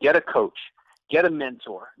to do is get a coach, get a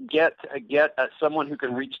mentor, get someone who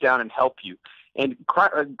can reach down and help you. And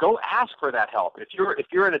go ask for that help. If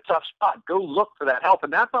you're in a tough spot, go look for that help.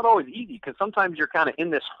 And that's not always easy, because sometimes you're kind of in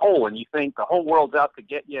this hole and you think the whole world's out to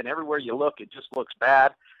get you, and everywhere you look, it just looks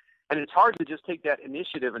bad. And it's hard to just take that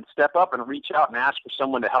initiative and step up and reach out and ask for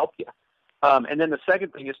someone to help you. And then the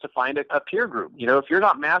second thing is to find a peer group. You know, if you're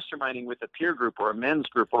not masterminding with a peer group or a men's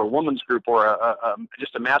group or a woman's group or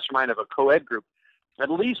just a mastermind of a co-ed group, at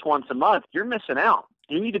least once a month, you're missing out.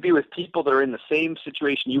 You need to be with people that are in the same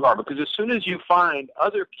situation you are, because as soon as you find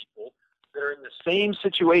other people that are in the same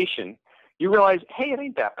situation, you realize, hey, it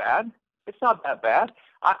ain't that bad. It's not that bad.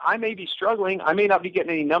 I may be struggling. I may not be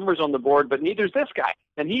getting any numbers on the board, but neither's this guy.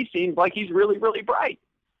 And he seems like he's really, really bright.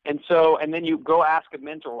 And then you go ask a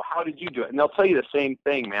mentor, well, how did you do it? And they'll tell you the same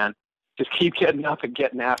thing, man. Just keep getting up and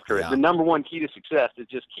getting after it. The number one key to success is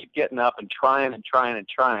just keep getting up and trying and trying and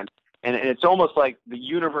trying. And it's almost like the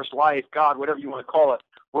universe, life, God, whatever you want to call it,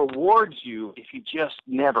 rewards you if you just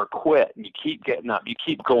never quit and you keep getting up, you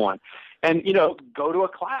keep going. And, you know, go to a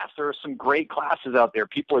class. There are some great classes out there.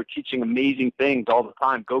 People are teaching amazing things all the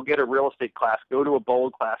time. Go get a real estate class. Go to a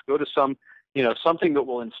bold class. Go to something that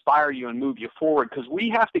will inspire you and move you forward, because we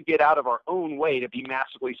have to get out of our own way to be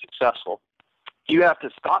massively successful. You have to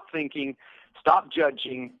stop thinking, stop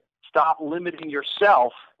judging, stop limiting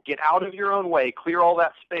yourself, get out of your own way, clear all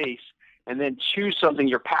that space, and then choose something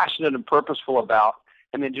you're passionate and purposeful about,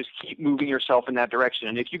 and then just keep moving yourself in that direction.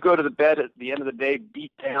 And if you go to the bed at the end of the day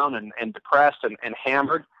beat down and depressed and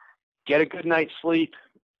hammered, get a good night's sleep,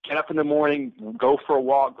 get up in the morning, go for a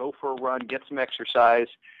walk, go for a run, get some exercise,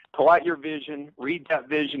 pull out your vision, read that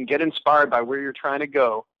vision, get inspired by where you're trying to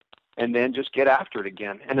go, and then just get after it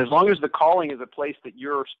again. And as long as the calling is a place that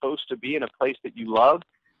you're supposed to be and a place that you love,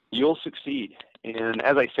 you'll succeed. And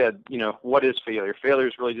as I said, you know, what is failure? Failure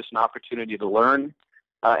is really just an opportunity to learn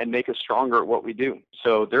and make us stronger at what we do.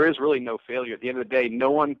 So there is really no failure. At the end of the day, no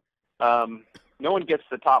one gets to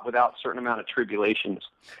the top without a certain amount of tribulations.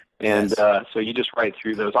 And so you just ride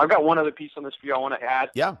through those. I've got one other piece on this for you I want to add.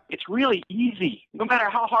 Yeah. It's really easy. No matter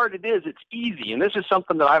how hard it is, it's easy. And this is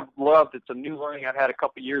something that I've loved. It's a new learning I've had a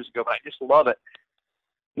couple years ago, but I just love it.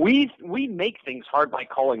 We make things hard by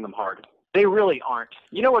calling them hard. They really aren't.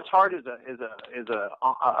 You know what's hard is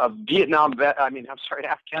a Vietnam vet.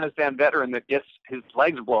 Afghanistan veteran that gets his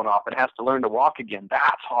legs blown off and has to learn to walk again.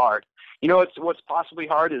 That's hard. You know what's possibly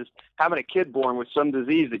hard is having a kid born with some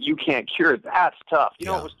disease that you can't cure. That's tough. You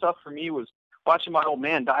know what was tough for me was watching my old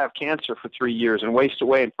man die of cancer for 3 years and waste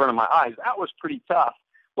away in front of my eyes. That was pretty tough.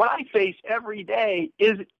 What I face every day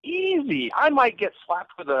is easy. I might get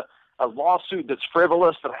slapped with a lawsuit that's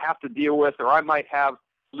frivolous that I have to deal with, or I might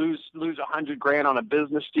lose $100,000 on a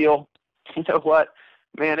business deal. You know what,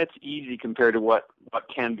 man, it's easy compared to what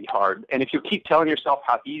can be hard. And if you keep telling yourself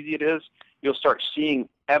how easy it is, you'll start seeing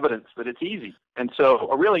evidence that it's easy. And so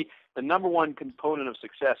really the number one component of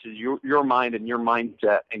success is your mind and your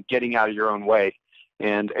mindset and getting out of your own way.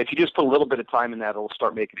 And if you just put a little bit of time in that, it'll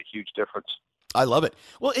start making a huge difference. I love it.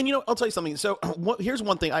 Well, and I'll tell you something. So here's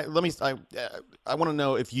one thing I want to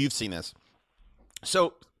know if you've seen this.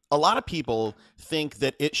 So a lot of people think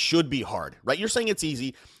that it should be hard, right? You're saying it's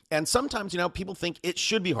easy. And sometimes, people think it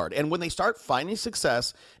should be hard. And when they start finding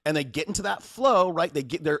success and they get into that flow, right?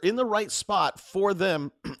 They're in the right spot for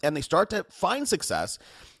them and they start to find success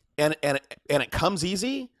and it comes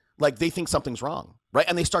easy, like they think something's wrong, right?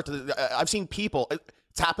 And they start to, I've seen people,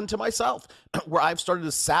 it's happened to myself where I've started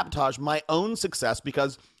to sabotage my own success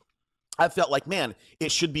because I felt like, man,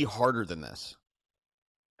 it should be harder than this.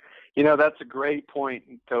 That's a great point,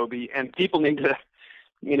 Toby. And people need to,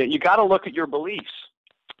 you got to look at your beliefs,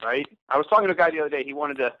 right? I was talking to a guy the other day.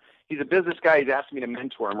 He's a business guy. He's asked me to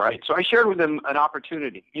mentor him, right? So I shared with him an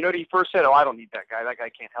opportunity. He first said, I don't need that guy. That guy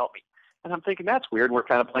can't help me. And I'm thinking, that's weird. We're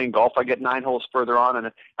kind of playing golf. I get 9 holes further on.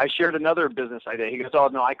 And I shared another business idea. He goes, oh,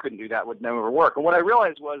 no, I couldn't do that. Would never work. And what I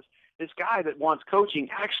realized was this guy that wants coaching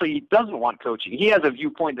actually doesn't want coaching. He has a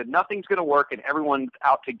viewpoint that nothing's going to work and everyone's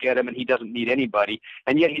out to get him and he doesn't need anybody.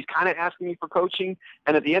 And yet he's kind of asking me for coaching.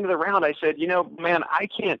 And at the end of the round, I said, man, I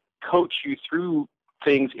can't coach you through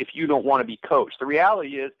things if you don't want to be coached. The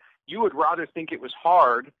reality is you would rather think it was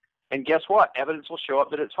hard, and guess what? Evidence will show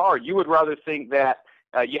up that it's hard. You would rather think that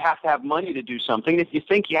you have to have money to do something. If you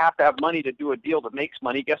think you have to have money to do a deal that makes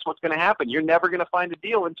money, guess what's going to happen? You're never going to find a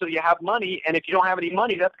deal until you have money, and if you don't have any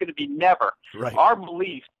money, that's going to be never. Right. Our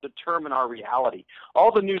beliefs determine our reality.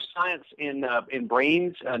 All the new science in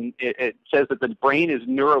brains, and it says that the brain is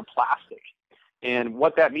neuroplastic, and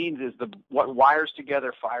what that means is what wires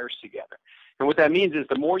together fires together. And what that means is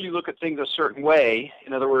the more you look at things a certain way,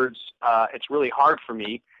 in other words, it's really hard for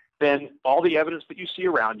me, then all the evidence that you see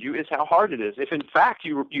around you is how hard it is. If, in fact,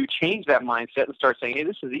 you change that mindset and start saying, hey,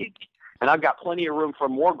 this is easy, and I've got plenty of room for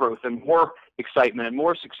more growth and more excitement and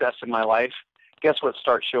more success in my life, guess what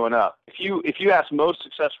starts showing up? If you ask most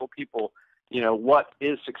successful people, what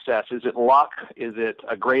is success? Is it luck? Is it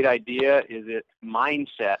a great idea? Is it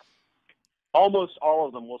mindset? Almost all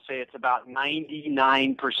of them will say it's about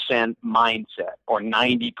 99% mindset or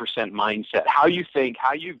 90% mindset. How you think,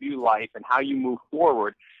 how you view life, and how you move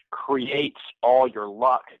forward creates all your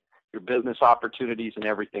luck, your business opportunities, and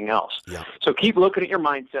everything else. Yeah. So keep looking at your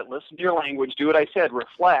mindset, listen to your language, do what I said,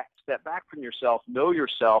 reflect, step back from yourself, know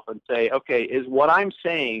yourself, and say, okay, is what I'm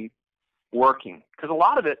saying working? Because a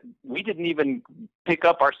lot of it, we didn't even pick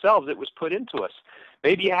up ourselves. It was put into us.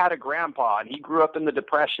 Maybe you had a grandpa, and he grew up in the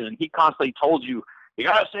Depression, and he constantly told you, you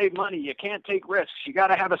got to save money, you can't take risks, you got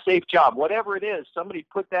to have a safe job. Whatever it is, somebody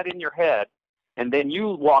put that in your head, and then you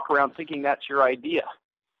walk around thinking that's your idea.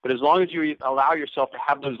 But as long as you allow yourself to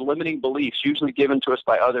have those limiting beliefs, usually given to us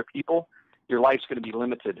by other people, your life's going to be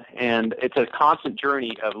limited. And it's a constant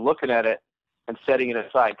journey of looking at it and setting it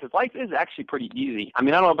aside, because life is actually pretty easy. I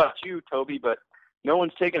mean, I don't know about you, Toby, but no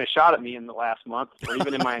one's taken a shot at me in the last month or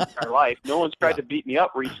even in my entire life. No one's tried to beat me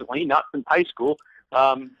up recently, not since high school.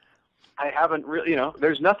 I haven't really,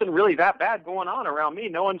 there's nothing really that bad going on around me.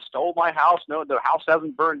 No one stole my house. No, the house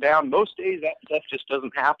hasn't burned down. Most days that stuff just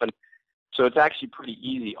doesn't happen. So it's actually pretty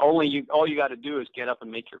easy. All you got to do is get up and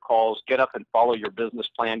make your calls, get up and follow your business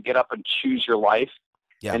plan, get up and choose your life,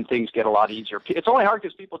 and things get a lot easier. It's only hard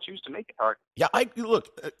because people choose to make it hard. Yeah,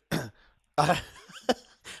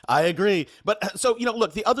 I agree. But so,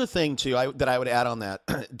 look, the other thing too that I would add on that,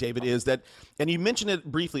 David, is that, and you mentioned it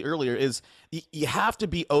briefly earlier, is you have to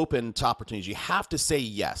be open to opportunities. You have to say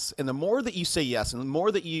yes. And the more that you say yes, and the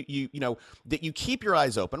more that that you keep your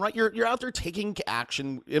eyes open, right? You're out there taking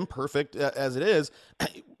action, imperfect as it is,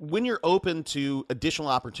 when you're open to additional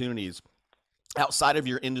opportunities outside of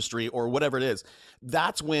your industry or whatever it is,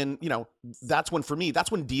 that's when for me,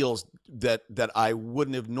 that's when deals that I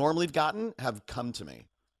wouldn't have normally gotten have come to me.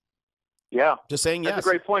 Yeah. Just saying yes. That's a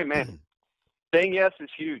great point, man. Saying yes is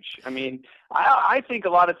huge. I mean, I think a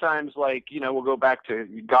lot of times, we'll go back to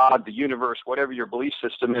God, the universe, whatever your belief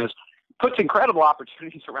system is, puts incredible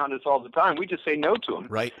opportunities around us all the time. We just say no to them.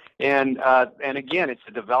 Right. And again, it's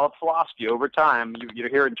a developed philosophy over time. You're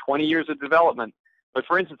hearing 20 years of development. But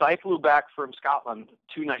for instance, I flew back from Scotland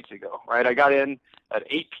 2 nights ago, right? I got in at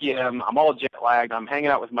 8 p.m. I'm all jet lagged. I'm hanging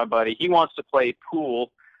out with my buddy. He wants to play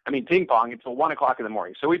ping pong until 1 o'clock in the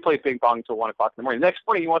morning. So we play ping pong until 1 o'clock in the morning. The next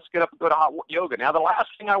morning, he wants to get up and go to hot yoga. Now, the last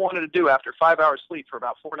thing I wanted to do after 5 hours sleep for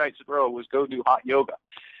about 4 nights in a row was go do hot yoga.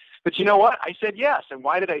 But you know what? I said yes. And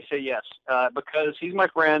why did I say yes? Because he's my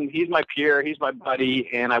friend, he's my peer, he's my buddy,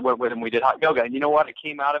 and I went with him. We did hot yoga. And you know what? I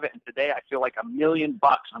came out of it, and today I feel like $1 million.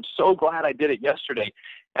 I'm so glad I did it yesterday.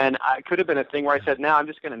 And I could have been a thing where I said, no, I'm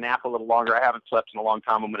just going to nap a little longer. I haven't slept in a long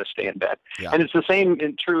time. I'm going to stay in bed. Yeah. And it's the same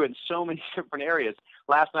and true in so many different areas.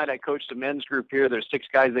 Last night I coached a men's group here. There's 6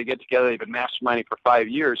 guys. They get together. They've been masterminding for 5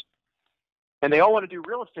 years. And they all want to do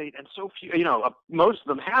real estate, and so few, most of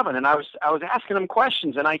them haven't. And I was asking them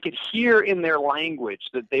questions, and I could hear in their language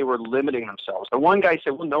that they were limiting themselves. The one guy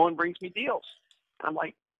said, well, no one brings me deals. And I'm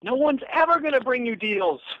like, no one's ever going to bring you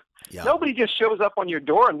deals. Yeah. Nobody just shows up on your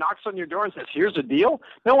door and knocks on your door and says, here's a deal.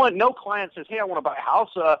 No client says, hey, I want to buy a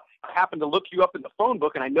house. I happened to look you up in the phone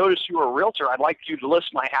book, and I noticed you were a realtor. I'd like you to list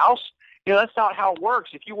my house. That's not how it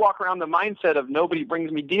works. If you walk around the mindset of nobody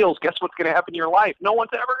brings me deals, guess what's going to happen in your life? No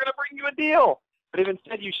one's ever going to bring you a deal. But if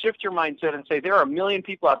instead you shift your mindset and say, there are 1 million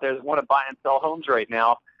people out there that want to buy and sell homes right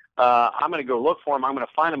now, I'm going to go look for them. I'm going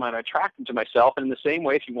to find them. I'm going to attract them to myself. And in the same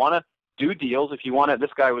way, if you want to do deals, if you want to,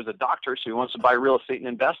 this guy was a doctor, so he wants to buy real estate and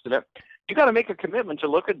invest in it, you got to make a commitment to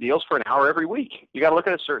look at deals for an hour every week. You got to look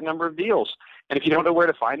at a certain number of deals. And if you don't know where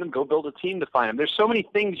to find them, go build a team to find them. There's so many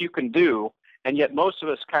things you can do. And yet most of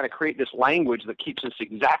us kind of create this language that keeps us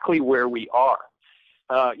exactly where we are.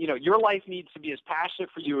 Your life needs to be as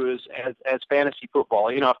passionate for you as fantasy football.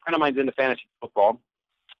 A friend of mine's into fantasy football,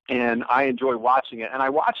 and I enjoy watching it. And I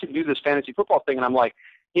watch him do this fantasy football thing, and I'm like,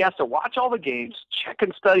 He has to watch all the games, check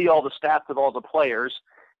and study all the stats of all the players,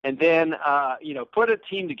 and then, put a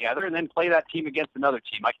team together and then play that team against another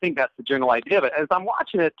team. I think that's the general idea of it. As I'm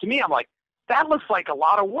watching it, to me, I'm like, that looks like a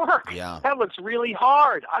lot of work. Yeah. That looks really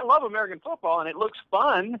hard. I love American football, and it looks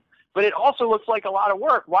fun, but it also looks like a lot of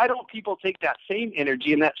work. Why don't people take that same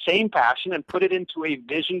energy and that same passion and put it into a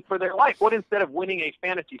vision for their life? What, instead of winning a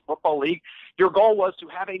fantasy football league, your goal was to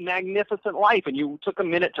have a magnificent life, and you took a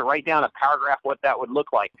minute to write down a paragraph what that would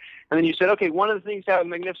look like. And then you said, okay, one of the things to have a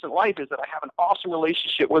magnificent life is that I have an awesome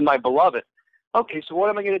relationship with my beloved. Okay, so what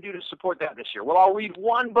am I going to do to support that this year? Well, I'll read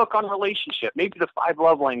one book on relationship, maybe the 5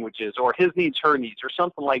 love languages or his needs, her needs, or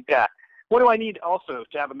something like that. What do I need also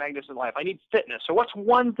to have a magnificent life? I need fitness. So what's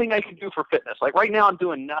one thing I can do for fitness? Like right now I'm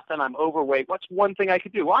doing nothing. I'm overweight. What's one thing I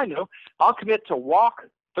could do? Well, I know. I'll commit to walk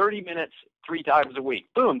 30 minutes 3 times a week.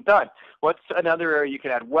 Boom, done. What's another area you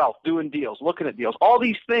could add? Wealth, doing deals, looking at deals. All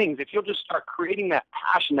these things, if you'll just start creating that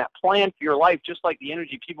passion, that plan for your life, just like the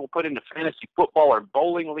energy people put into fantasy football or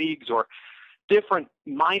bowling leagues or different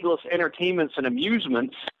mindless entertainments and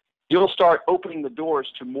amusements, you'll start opening the doors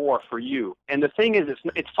to more for you. And the thing is,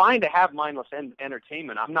 it's fine to have mindless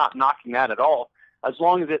entertainment. I'm not knocking that at all, as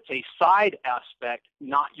long as it's a side aspect,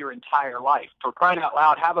 not your entire life. For crying out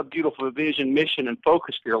loud, have a beautiful vision, mission, and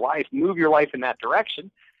focus for your life. Move your life in that direction.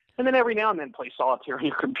 And then every now and then play solitaire on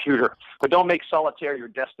your computer. But don't make solitaire your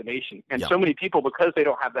destination. And so many people, because they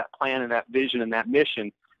don't have that plan and that vision and that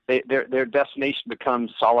mission, their destination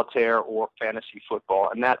becomes solitaire or fantasy football,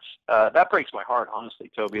 and that breaks my heart,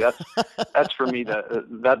 honestly, Toby. That's for me.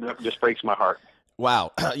 That just breaks my heart.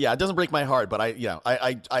 Wow. Yeah, it doesn't break my heart, but I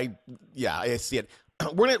see it.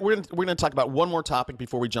 We're gonna talk about one more topic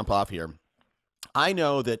before we jump off here. I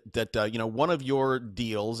know that one of your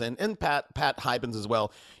deals, and Pat Hybens as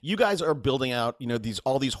well, you guys are building out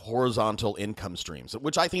all these horizontal income streams,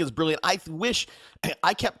 which I think is brilliant. I wish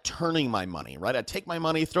I kept turning my money, right? I'd take my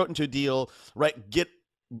money, throw it into a deal, right? Get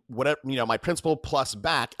whatever, my principal plus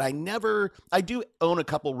back. I do own a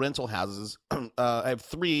couple rental houses. I have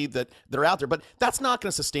 3 that are out there, but that's not going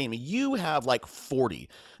to sustain me. You have like 40.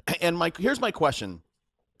 And here's my question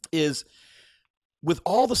is, with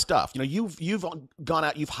all the stuff, you've gone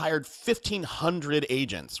out, you've hired 1,500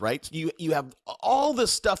 agents, right? You have all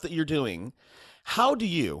this stuff that you're doing. How do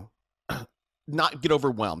you not get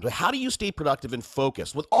overwhelmed? How do you stay productive and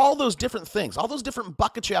focused with all those different things, all those different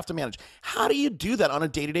buckets you have to manage? How do you do that on a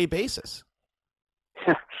day-to-day basis?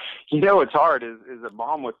 It's hard as a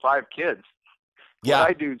mom with 5 kids. Yeah. What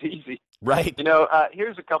I do is easy. Right.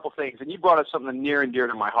 Here's a couple things, and you brought up something near and dear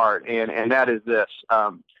to my heart, and that is this.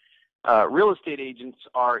 Real estate agents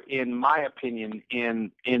are, in my opinion,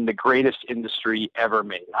 in the greatest industry ever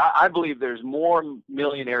made. I believe there's more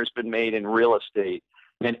millionaires been made in real estate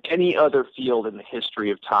than any other field in the history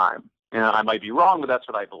of time. And I might be wrong, but that's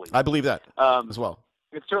what I believe. I believe that as well.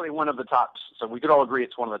 It's certainly one of the tops, so we could all agree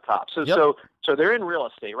it's one of the tops. So, yep. so they're in real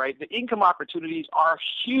estate, right? The income opportunities are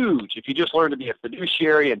huge if you just learn to be a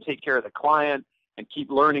fiduciary and take care of the client and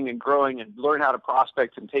keep learning and growing and learn how to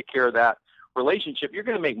prospect and take care of that relationship. You're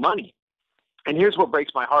going to make money. And here's what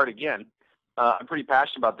breaks my heart again. I'm pretty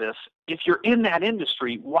passionate about this. If you're in that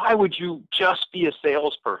industry, why would you just be a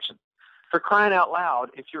salesperson? For crying out loud,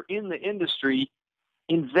 if you're in the industry,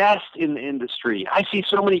 invest in the industry. I see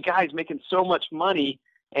so many guys making so much money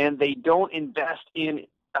and they don't invest in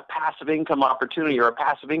a passive income opportunity or a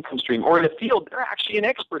passive income stream or in a field they're actually an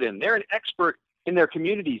expert in. They're an expert in their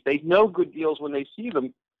communities. They know good deals when they see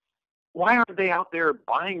them. Why aren't they out there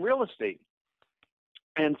buying real estate?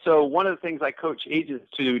 And so one of the things I coach agents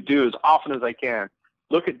to do as often as I can,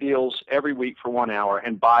 look at deals every week for 1 hour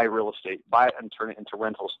and buy real estate, buy it and turn it into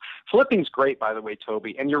rentals. Flipping's great, by the way,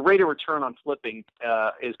 Toby, and your rate of return on flipping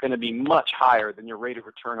is going to be much higher than your rate of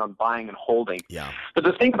return on buying and holding. Yeah. But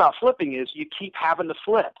the thing about flipping is you keep having to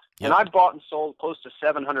flip. Yep. And I've bought and sold close to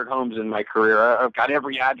 700 homes in my career. I've got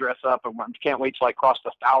every address up, and I can't wait till I cross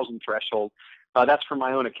the 1,000 threshold. That's from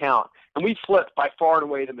my own account. And we flipped by far and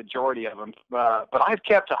away the majority of them. But I've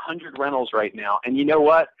kept 100 rentals right now. And you know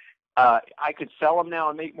what? I could sell them now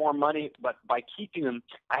and make more money, but by keeping them,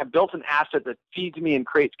 I have built an asset that feeds me and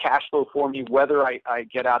creates cash flow for me, whether I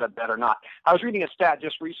get out of bed or not. I was reading a stat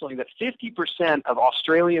just recently that 50% of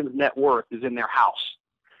Australians' net worth is in their house.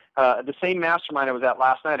 The same mastermind I was at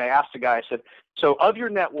last night, I asked the guy, I said, so of your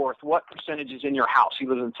net worth, what percentage is in your house? He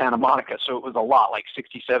lives in Santa Monica, so it was a lot, like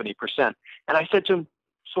 60, 70%. And I said to him,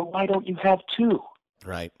 so why don't you have 2?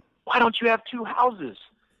 Right. Why don't you have 2 houses?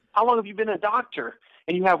 How long have you been a doctor?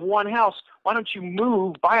 And you have 1 house. Why don't you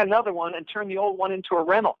move, buy another one, and turn the old one into a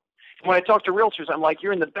rental? And when I talk to realtors, I'm like,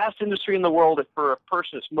 you're in the best industry in the world if for a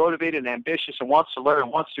person that's motivated and ambitious and wants to learn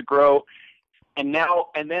and wants to grow. And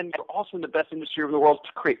then you're also in the best industry in the world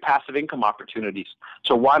to create passive income opportunities.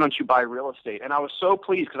 So why don't you buy real estate? And I was so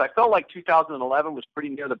pleased because I felt like 2011 was pretty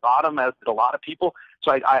near the bottom, as did a lot of people.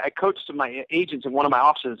 So I coached some of my agents in one of my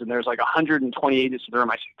offices, and there's like 120 agents in the room.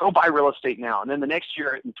 I said, go buy real estate now. And then the next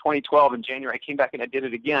year in 2012 in January, I came back and I did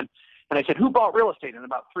it again. And I said, who bought real estate? And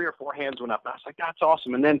about 3 or 4 hands went up. And I was like, that's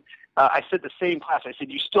awesome. And then I said the same class. I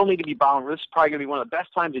said, you still need to be buying. This is probably going to be one of the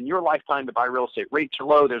best times in your lifetime to buy real estate. Rates are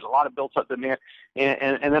low. There's a lot of built-up demand.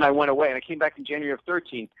 And then I went away. And I came back in January of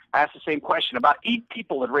 13. I asked the same question. About 8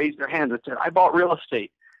 people had raised their hands and said, I bought real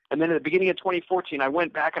estate. And then at the beginning of 2014, I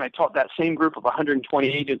went back and I taught that same group of 120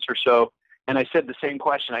 agents or so. And I said the same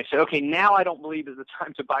question. I said, okay, now I don't believe is the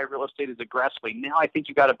time to buy real estate as aggressively. Now I think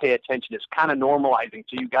you got to pay attention. It's kind of normalizing.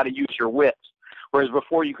 So you got to use your wits. Whereas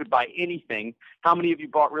before you could buy anything. How many of you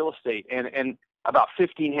bought real estate? And about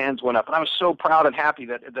 15 hands went up. And I was so proud and happy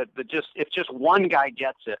that if just one guy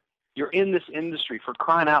gets it, you're in this industry, for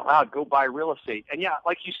crying out loud, go buy real estate. And yeah,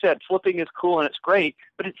 like you said, flipping is cool and it's great,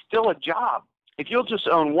 but it's still a job. If you'll just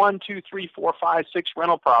own 1, 2, 3, 4, 5, 6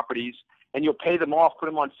 rental properties and you'll pay them off, put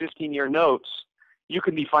them on 15-year notes, you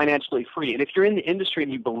can be financially free. And if you're in the industry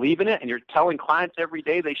and you believe in it and you're telling clients every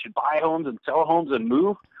day they should buy homes and sell homes and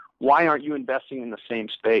move, why aren't you investing in the same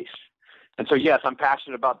space? And so, yes, I'm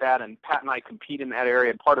passionate about that, and Pat and I compete in that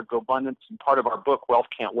area, and part of GoBundance and part of our book, Wealth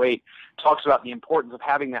Can't Wait, talks about the importance of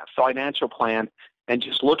having that financial plan and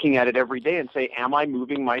just looking at it every day and say, am I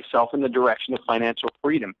moving myself in the direction of financial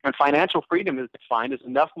freedom? And financial freedom is defined as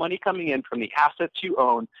enough money coming in from the assets you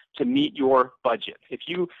own to meet your budget. If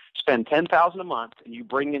you spend $10,000 a month and you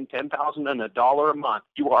bring in $10,000 and $1 a month,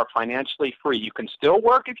 you are financially free. You can still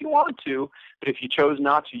work if you want to, but if you chose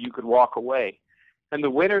not to, you could walk away. And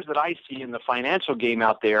the winners that I see in the financial game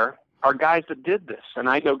out there are guys that did this. And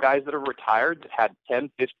I know guys that are retired that had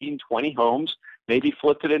 10, 15, 20 homes, maybe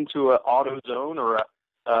flipped it into an AutoZone or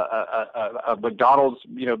a McDonald's,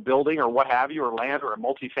 building or what have you, or land or a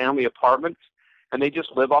multifamily apartment, and they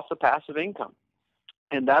just live off the passive income.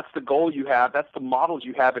 And that's the goal you have. That's the models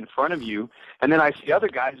you have in front of you. And then I see other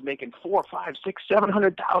guys making $400,000, $500,000,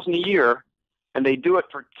 $600,000, $700,000 a year, and they do it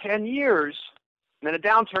for 10 years. And then a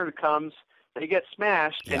downturn comes, they get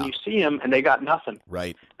smashed, and you see them, and they got nothing.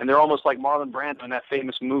 Right. And they're almost like Marlon Brando in that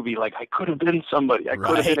famous movie, like, I could have been somebody. I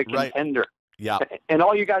could have been a contender. Right. Yeah. And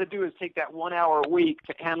all you got to do is take that 1 hour a week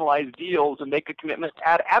to analyze deals and make a commitment to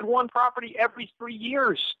add one property every 3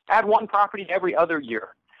 years. Add one property every other year.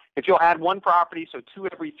 If you'll add one property, so 2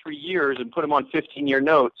 every 3 years, and put them on 15-year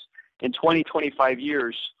notes, in 20, 25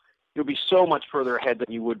 years, you'll be so much further ahead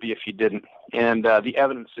than you would be if you didn't. And the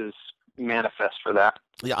evidence is manifest for that.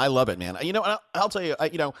 Yeah, I love it, man. I'll tell you,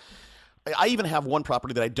 I even have one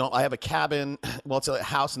property that I have a cabin. Well, it's a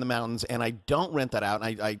house in the mountains, and I don't rent that out.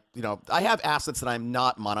 And I have assets that I'm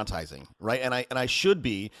not monetizing, right? And I should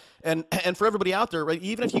be. And for everybody out there, right?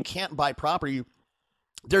 Even if you can't buy property,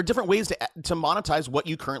 there are different ways to monetize what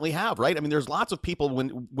you currently have, right? I mean, there's lots of people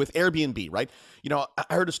with Airbnb, right? I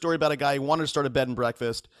heard a story about a guy who wanted to start a bed and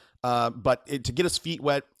breakfast, but to get his feet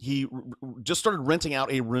wet, he just started renting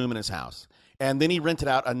out a room in his house. And then he rented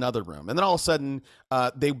out another room. And then all of a sudden,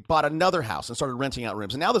 they bought another house and started renting out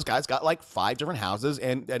rooms. And now this guy's got like 5 different houses,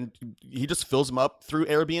 and he just fills them up through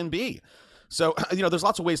Airbnb. So, there's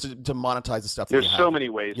lots of ways to monetize the stuff. There's so many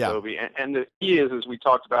ways, Toby. And the key is, as we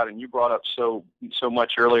talked about, and you brought up so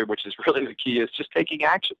much earlier, which is really the key, is just taking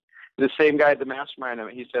action. The same guy at the mastermind,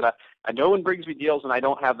 he said, I no one brings me deals and I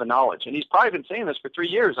don't have the knowledge. And he's probably been saying this for 3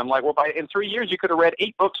 years. I'm like, well, in 3 years, you could have read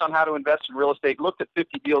 8 books on how to invest in real estate, looked at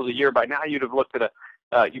 50 deals a year. By now, you'd have looked at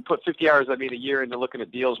you put 50 hours, a year into looking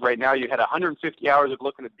at deals. Right now, you had 150 hours of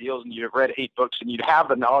looking at deals, and you'd have read 8 books, and you'd have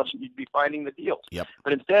the knowledge, and you'd be finding the deals. Yep.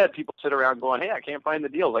 But instead, people sit around going, hey, I can't find the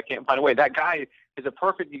deals. I can't find a way. That guy is a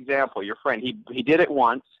perfect example, your friend. He did it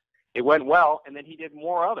once. It went well, and then he did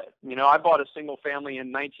more of it. I bought a single family in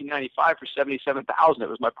 1995 for $77,000. It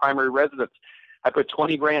was my primary residence. I put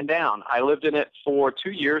 $20,000 down. I lived in it for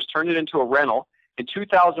 2 years, turned it into a rental. In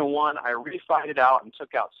 2001, I refied it out and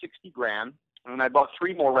took out $60,000, and I bought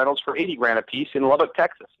 3 more rentals for $80,000 a piece in Lubbock,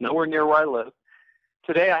 Texas, nowhere near where I live.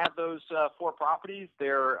 Today, I have those 4 properties. They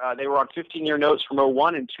were on 15-year notes from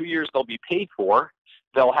 01. In 2 years, they'll be paid for.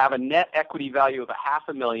 They'll have a net equity value of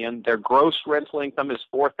 $500,000. Their gross rental income is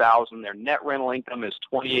 $4,000. Their net rental income is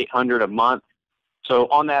 $2,800 a month. So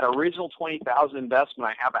on that original $20,000 investment,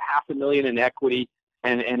 I have $500,000 in equity,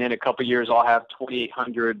 and in a couple of years, I'll have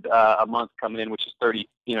 $2,800 a month coming in, which is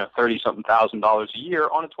 $30-something thousand a year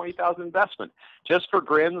on a $20,000 investment. Just for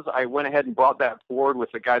grins, I went ahead and brought that forward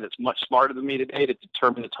with a guy that's much smarter than me today to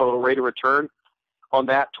determine the total rate of return. on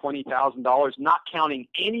that $20,000, not counting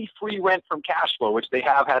any free rent from cash flow, which they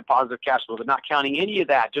have had positive cash flow, but not counting any of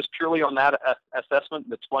that, just purely on that assessment,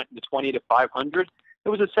 the 20 to 500, it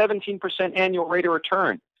was a 17% annual rate of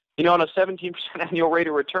return. You know, on a 17% annual rate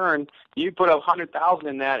of return, you put 100,000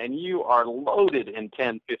 in that, and you are loaded in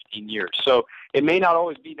 10, 15 years. So it may not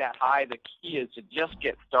always be that high. The key is to just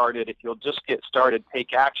get started. If you'll just get started,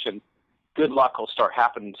 take action, good luck will start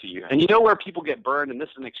happening to you. And you know where people get burned, and this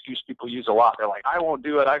is an excuse people use a lot. They're like, I won't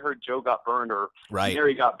do it. I heard Joe got burned or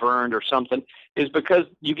Mary got burned or something, is because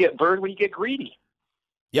you get burned when you get greedy.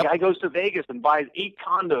 Yep. The guy goes to Vegas and buys 8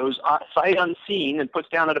 condos sight unseen and puts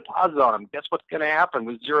down a deposit on them. Guess what's going to happen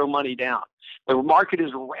with zero money down? The market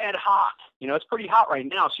is red hot. You know, it's pretty hot right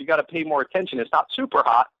now, so you got to pay more attention. It's not super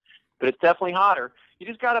hot, but it's definitely hotter. You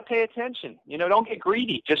just got to pay attention. You know, don't get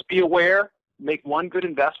greedy. Just be aware. Make one good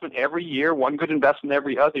investment every year, one good investment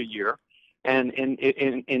every other year, and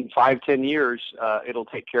in 5, 10 years, it'll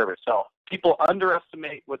take care of itself. People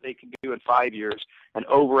underestimate what they can do in 5 years and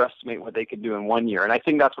overestimate what they can do in 1 year. And I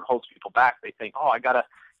think that's what holds people back. They think, oh, if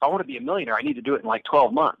I want to be a millionaire, I need to do it in like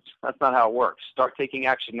 12 months. That's not how it works. Start taking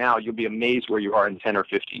action now. You'll be amazed where you are in 10 or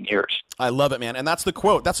 15 years. I love it, man. And that's the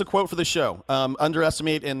quote. That's the quote for the show.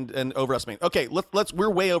 Underestimate and overestimate. Okay, we're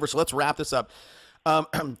way over, so let's wrap this up. I'm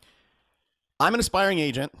an aspiring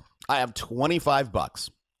agent. I have $25.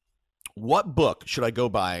 What book should I go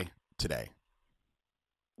buy today?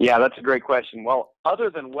 Yeah, that's a great question. Well, other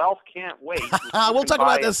than Wealth Can't Wait, we'll talk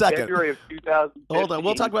about that in a second. February of 2015. Hold on,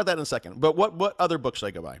 we'll talk about that in a second. But what other book should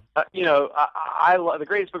I go buy? You know, I love, the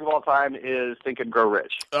greatest book of all time is Think and Grow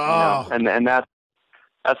Rich. Oh, you know? And that's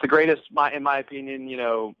the greatest, in my opinion, you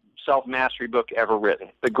know, self-mastery book ever written.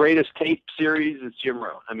 The greatest tape series is Jim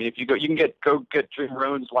Rohn. I mean, if you go get Jim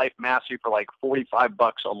Rohn's Life Mastery for like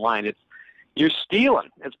 $45 online. You're stealing.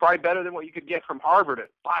 It's probably better than what you could get from Harvard at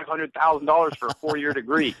 $500,000 for a 4-year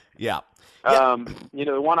degree. Yeah. You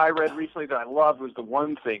know, the one I read recently that I loved was The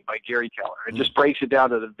One Thing by Gary Keller. It just breaks it down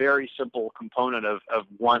to the very simple component of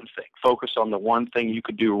one thing. Focus on the one thing you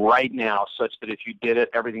could do right now such that if you did it,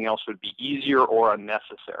 everything else would be easier or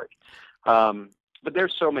unnecessary. But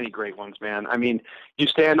there's so many great ones, man. I mean, you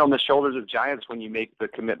stand on the shoulders of giants when you make the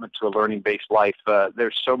commitment to a learning-based life.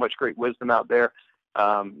 There's so much great wisdom out there.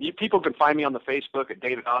 People can find me on the Facebook at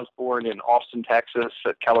David Osborn in Austin, Texas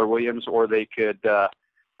at Keller Williams, or they could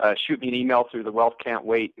shoot me an email through the Wealth Can't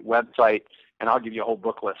Wait website, and I'll give you a whole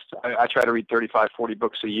book list. I try to read 35, 40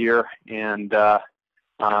 books a year, and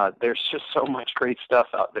there's just so much great stuff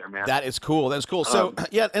out there, man. That is cool. That is cool. So,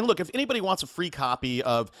 yeah, and look, if anybody wants a free copy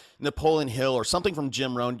of Napoleon Hill or something from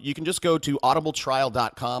Jim Rohn, you can just go to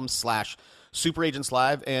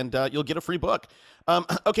audibletrial.com/superagentslive, and you'll get a free book.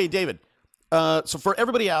 Okay, David. So for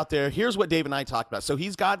everybody out there, here's what Dave and I talked about. So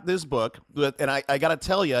he's got this book, and I got to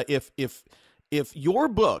tell you, if your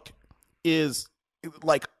book is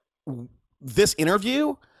like this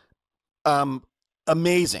interview,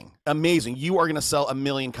 amazing. You are going to sell 1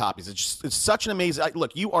 million copies. It's such an amazing.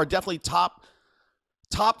 Look, you are definitely top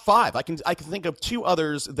 5. I can think of 2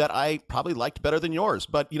 others that I probably liked better than yours.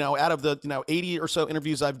 But you know, out of the 80 or so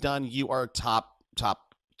interviews I've done, you are top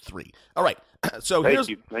 3. All right. So Thank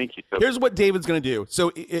you. Here's what David's going to do.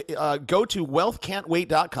 So go to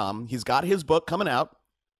wealthcan'twait.com. He's got his book coming out.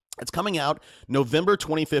 It's coming out November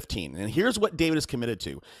 2015. And here's what David is committed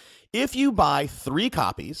to. If you buy 3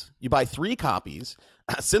 copies,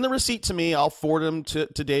 send the receipt to me. I'll forward them to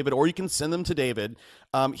David, or you can send them to David.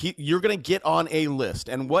 You're going to get on a list.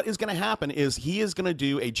 And what is going to happen is he is going to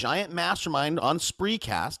do a giant mastermind on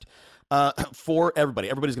Spreecast for everybody.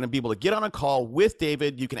 Everybody's going to be able to get on a call with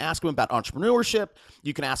David. You can ask him about entrepreneurship.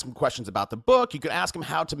 You can ask him questions about the book. You can ask him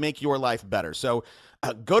how to make your life better. So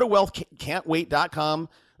go to wealthcan'twait.com,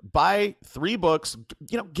 buy 3 books,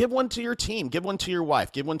 give one to your team, give one to your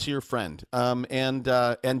wife, give one to your friend, and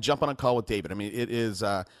jump on a call with David. I mean, it is,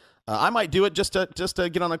 I might do it just to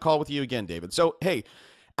get on a call with you again, David. So, hey,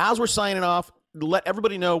 as we're signing off, let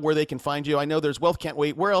everybody know where they can find you. I know there's Wealth Can't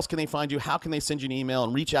Wait. Where else can they find you? How can they send you an email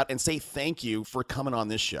and reach out and say thank you for coming on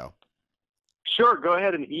this show? Sure. Go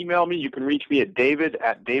ahead and email me. You can reach me at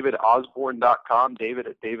david@davidosborn.com,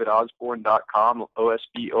 david@davidosborn.com,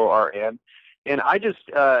 OSBORN. And I just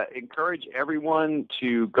encourage everyone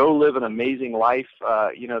to go live an amazing life.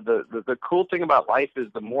 The cool thing about life is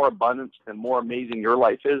the more abundance and more amazing your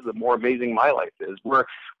life is, the more amazing my life is. We're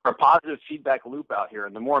a positive feedback loop out here,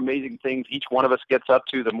 and the more amazing things each one of us gets up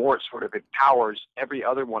to, the more it sort of empowers every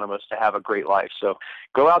other one of us to have a great life. So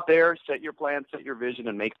go out there, set your plan, set your vision,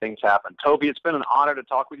 and make things happen. Toby, it's been an honor to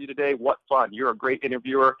talk with you today. What fun. You're a great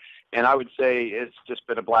interviewer, And I would say it's just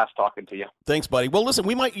been a blast talking to you. Thanks, buddy. Well, listen,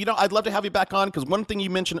 we might, I'd love to have you back on, because one thing you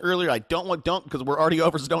mentioned earlier, I don't because we're already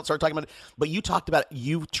over, so don't start talking about it. But you talked about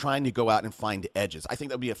you trying to go out and find edges. I think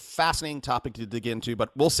that would be a fascinating topic to dig into,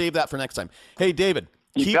 but we'll save that for next time. Hey, David,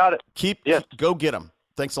 You got it. Go get them.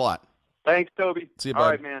 Thanks a lot. Thanks, Toby. See you, bud. All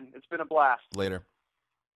right, man. It's been a blast. Later.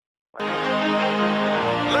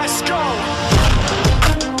 Let's go.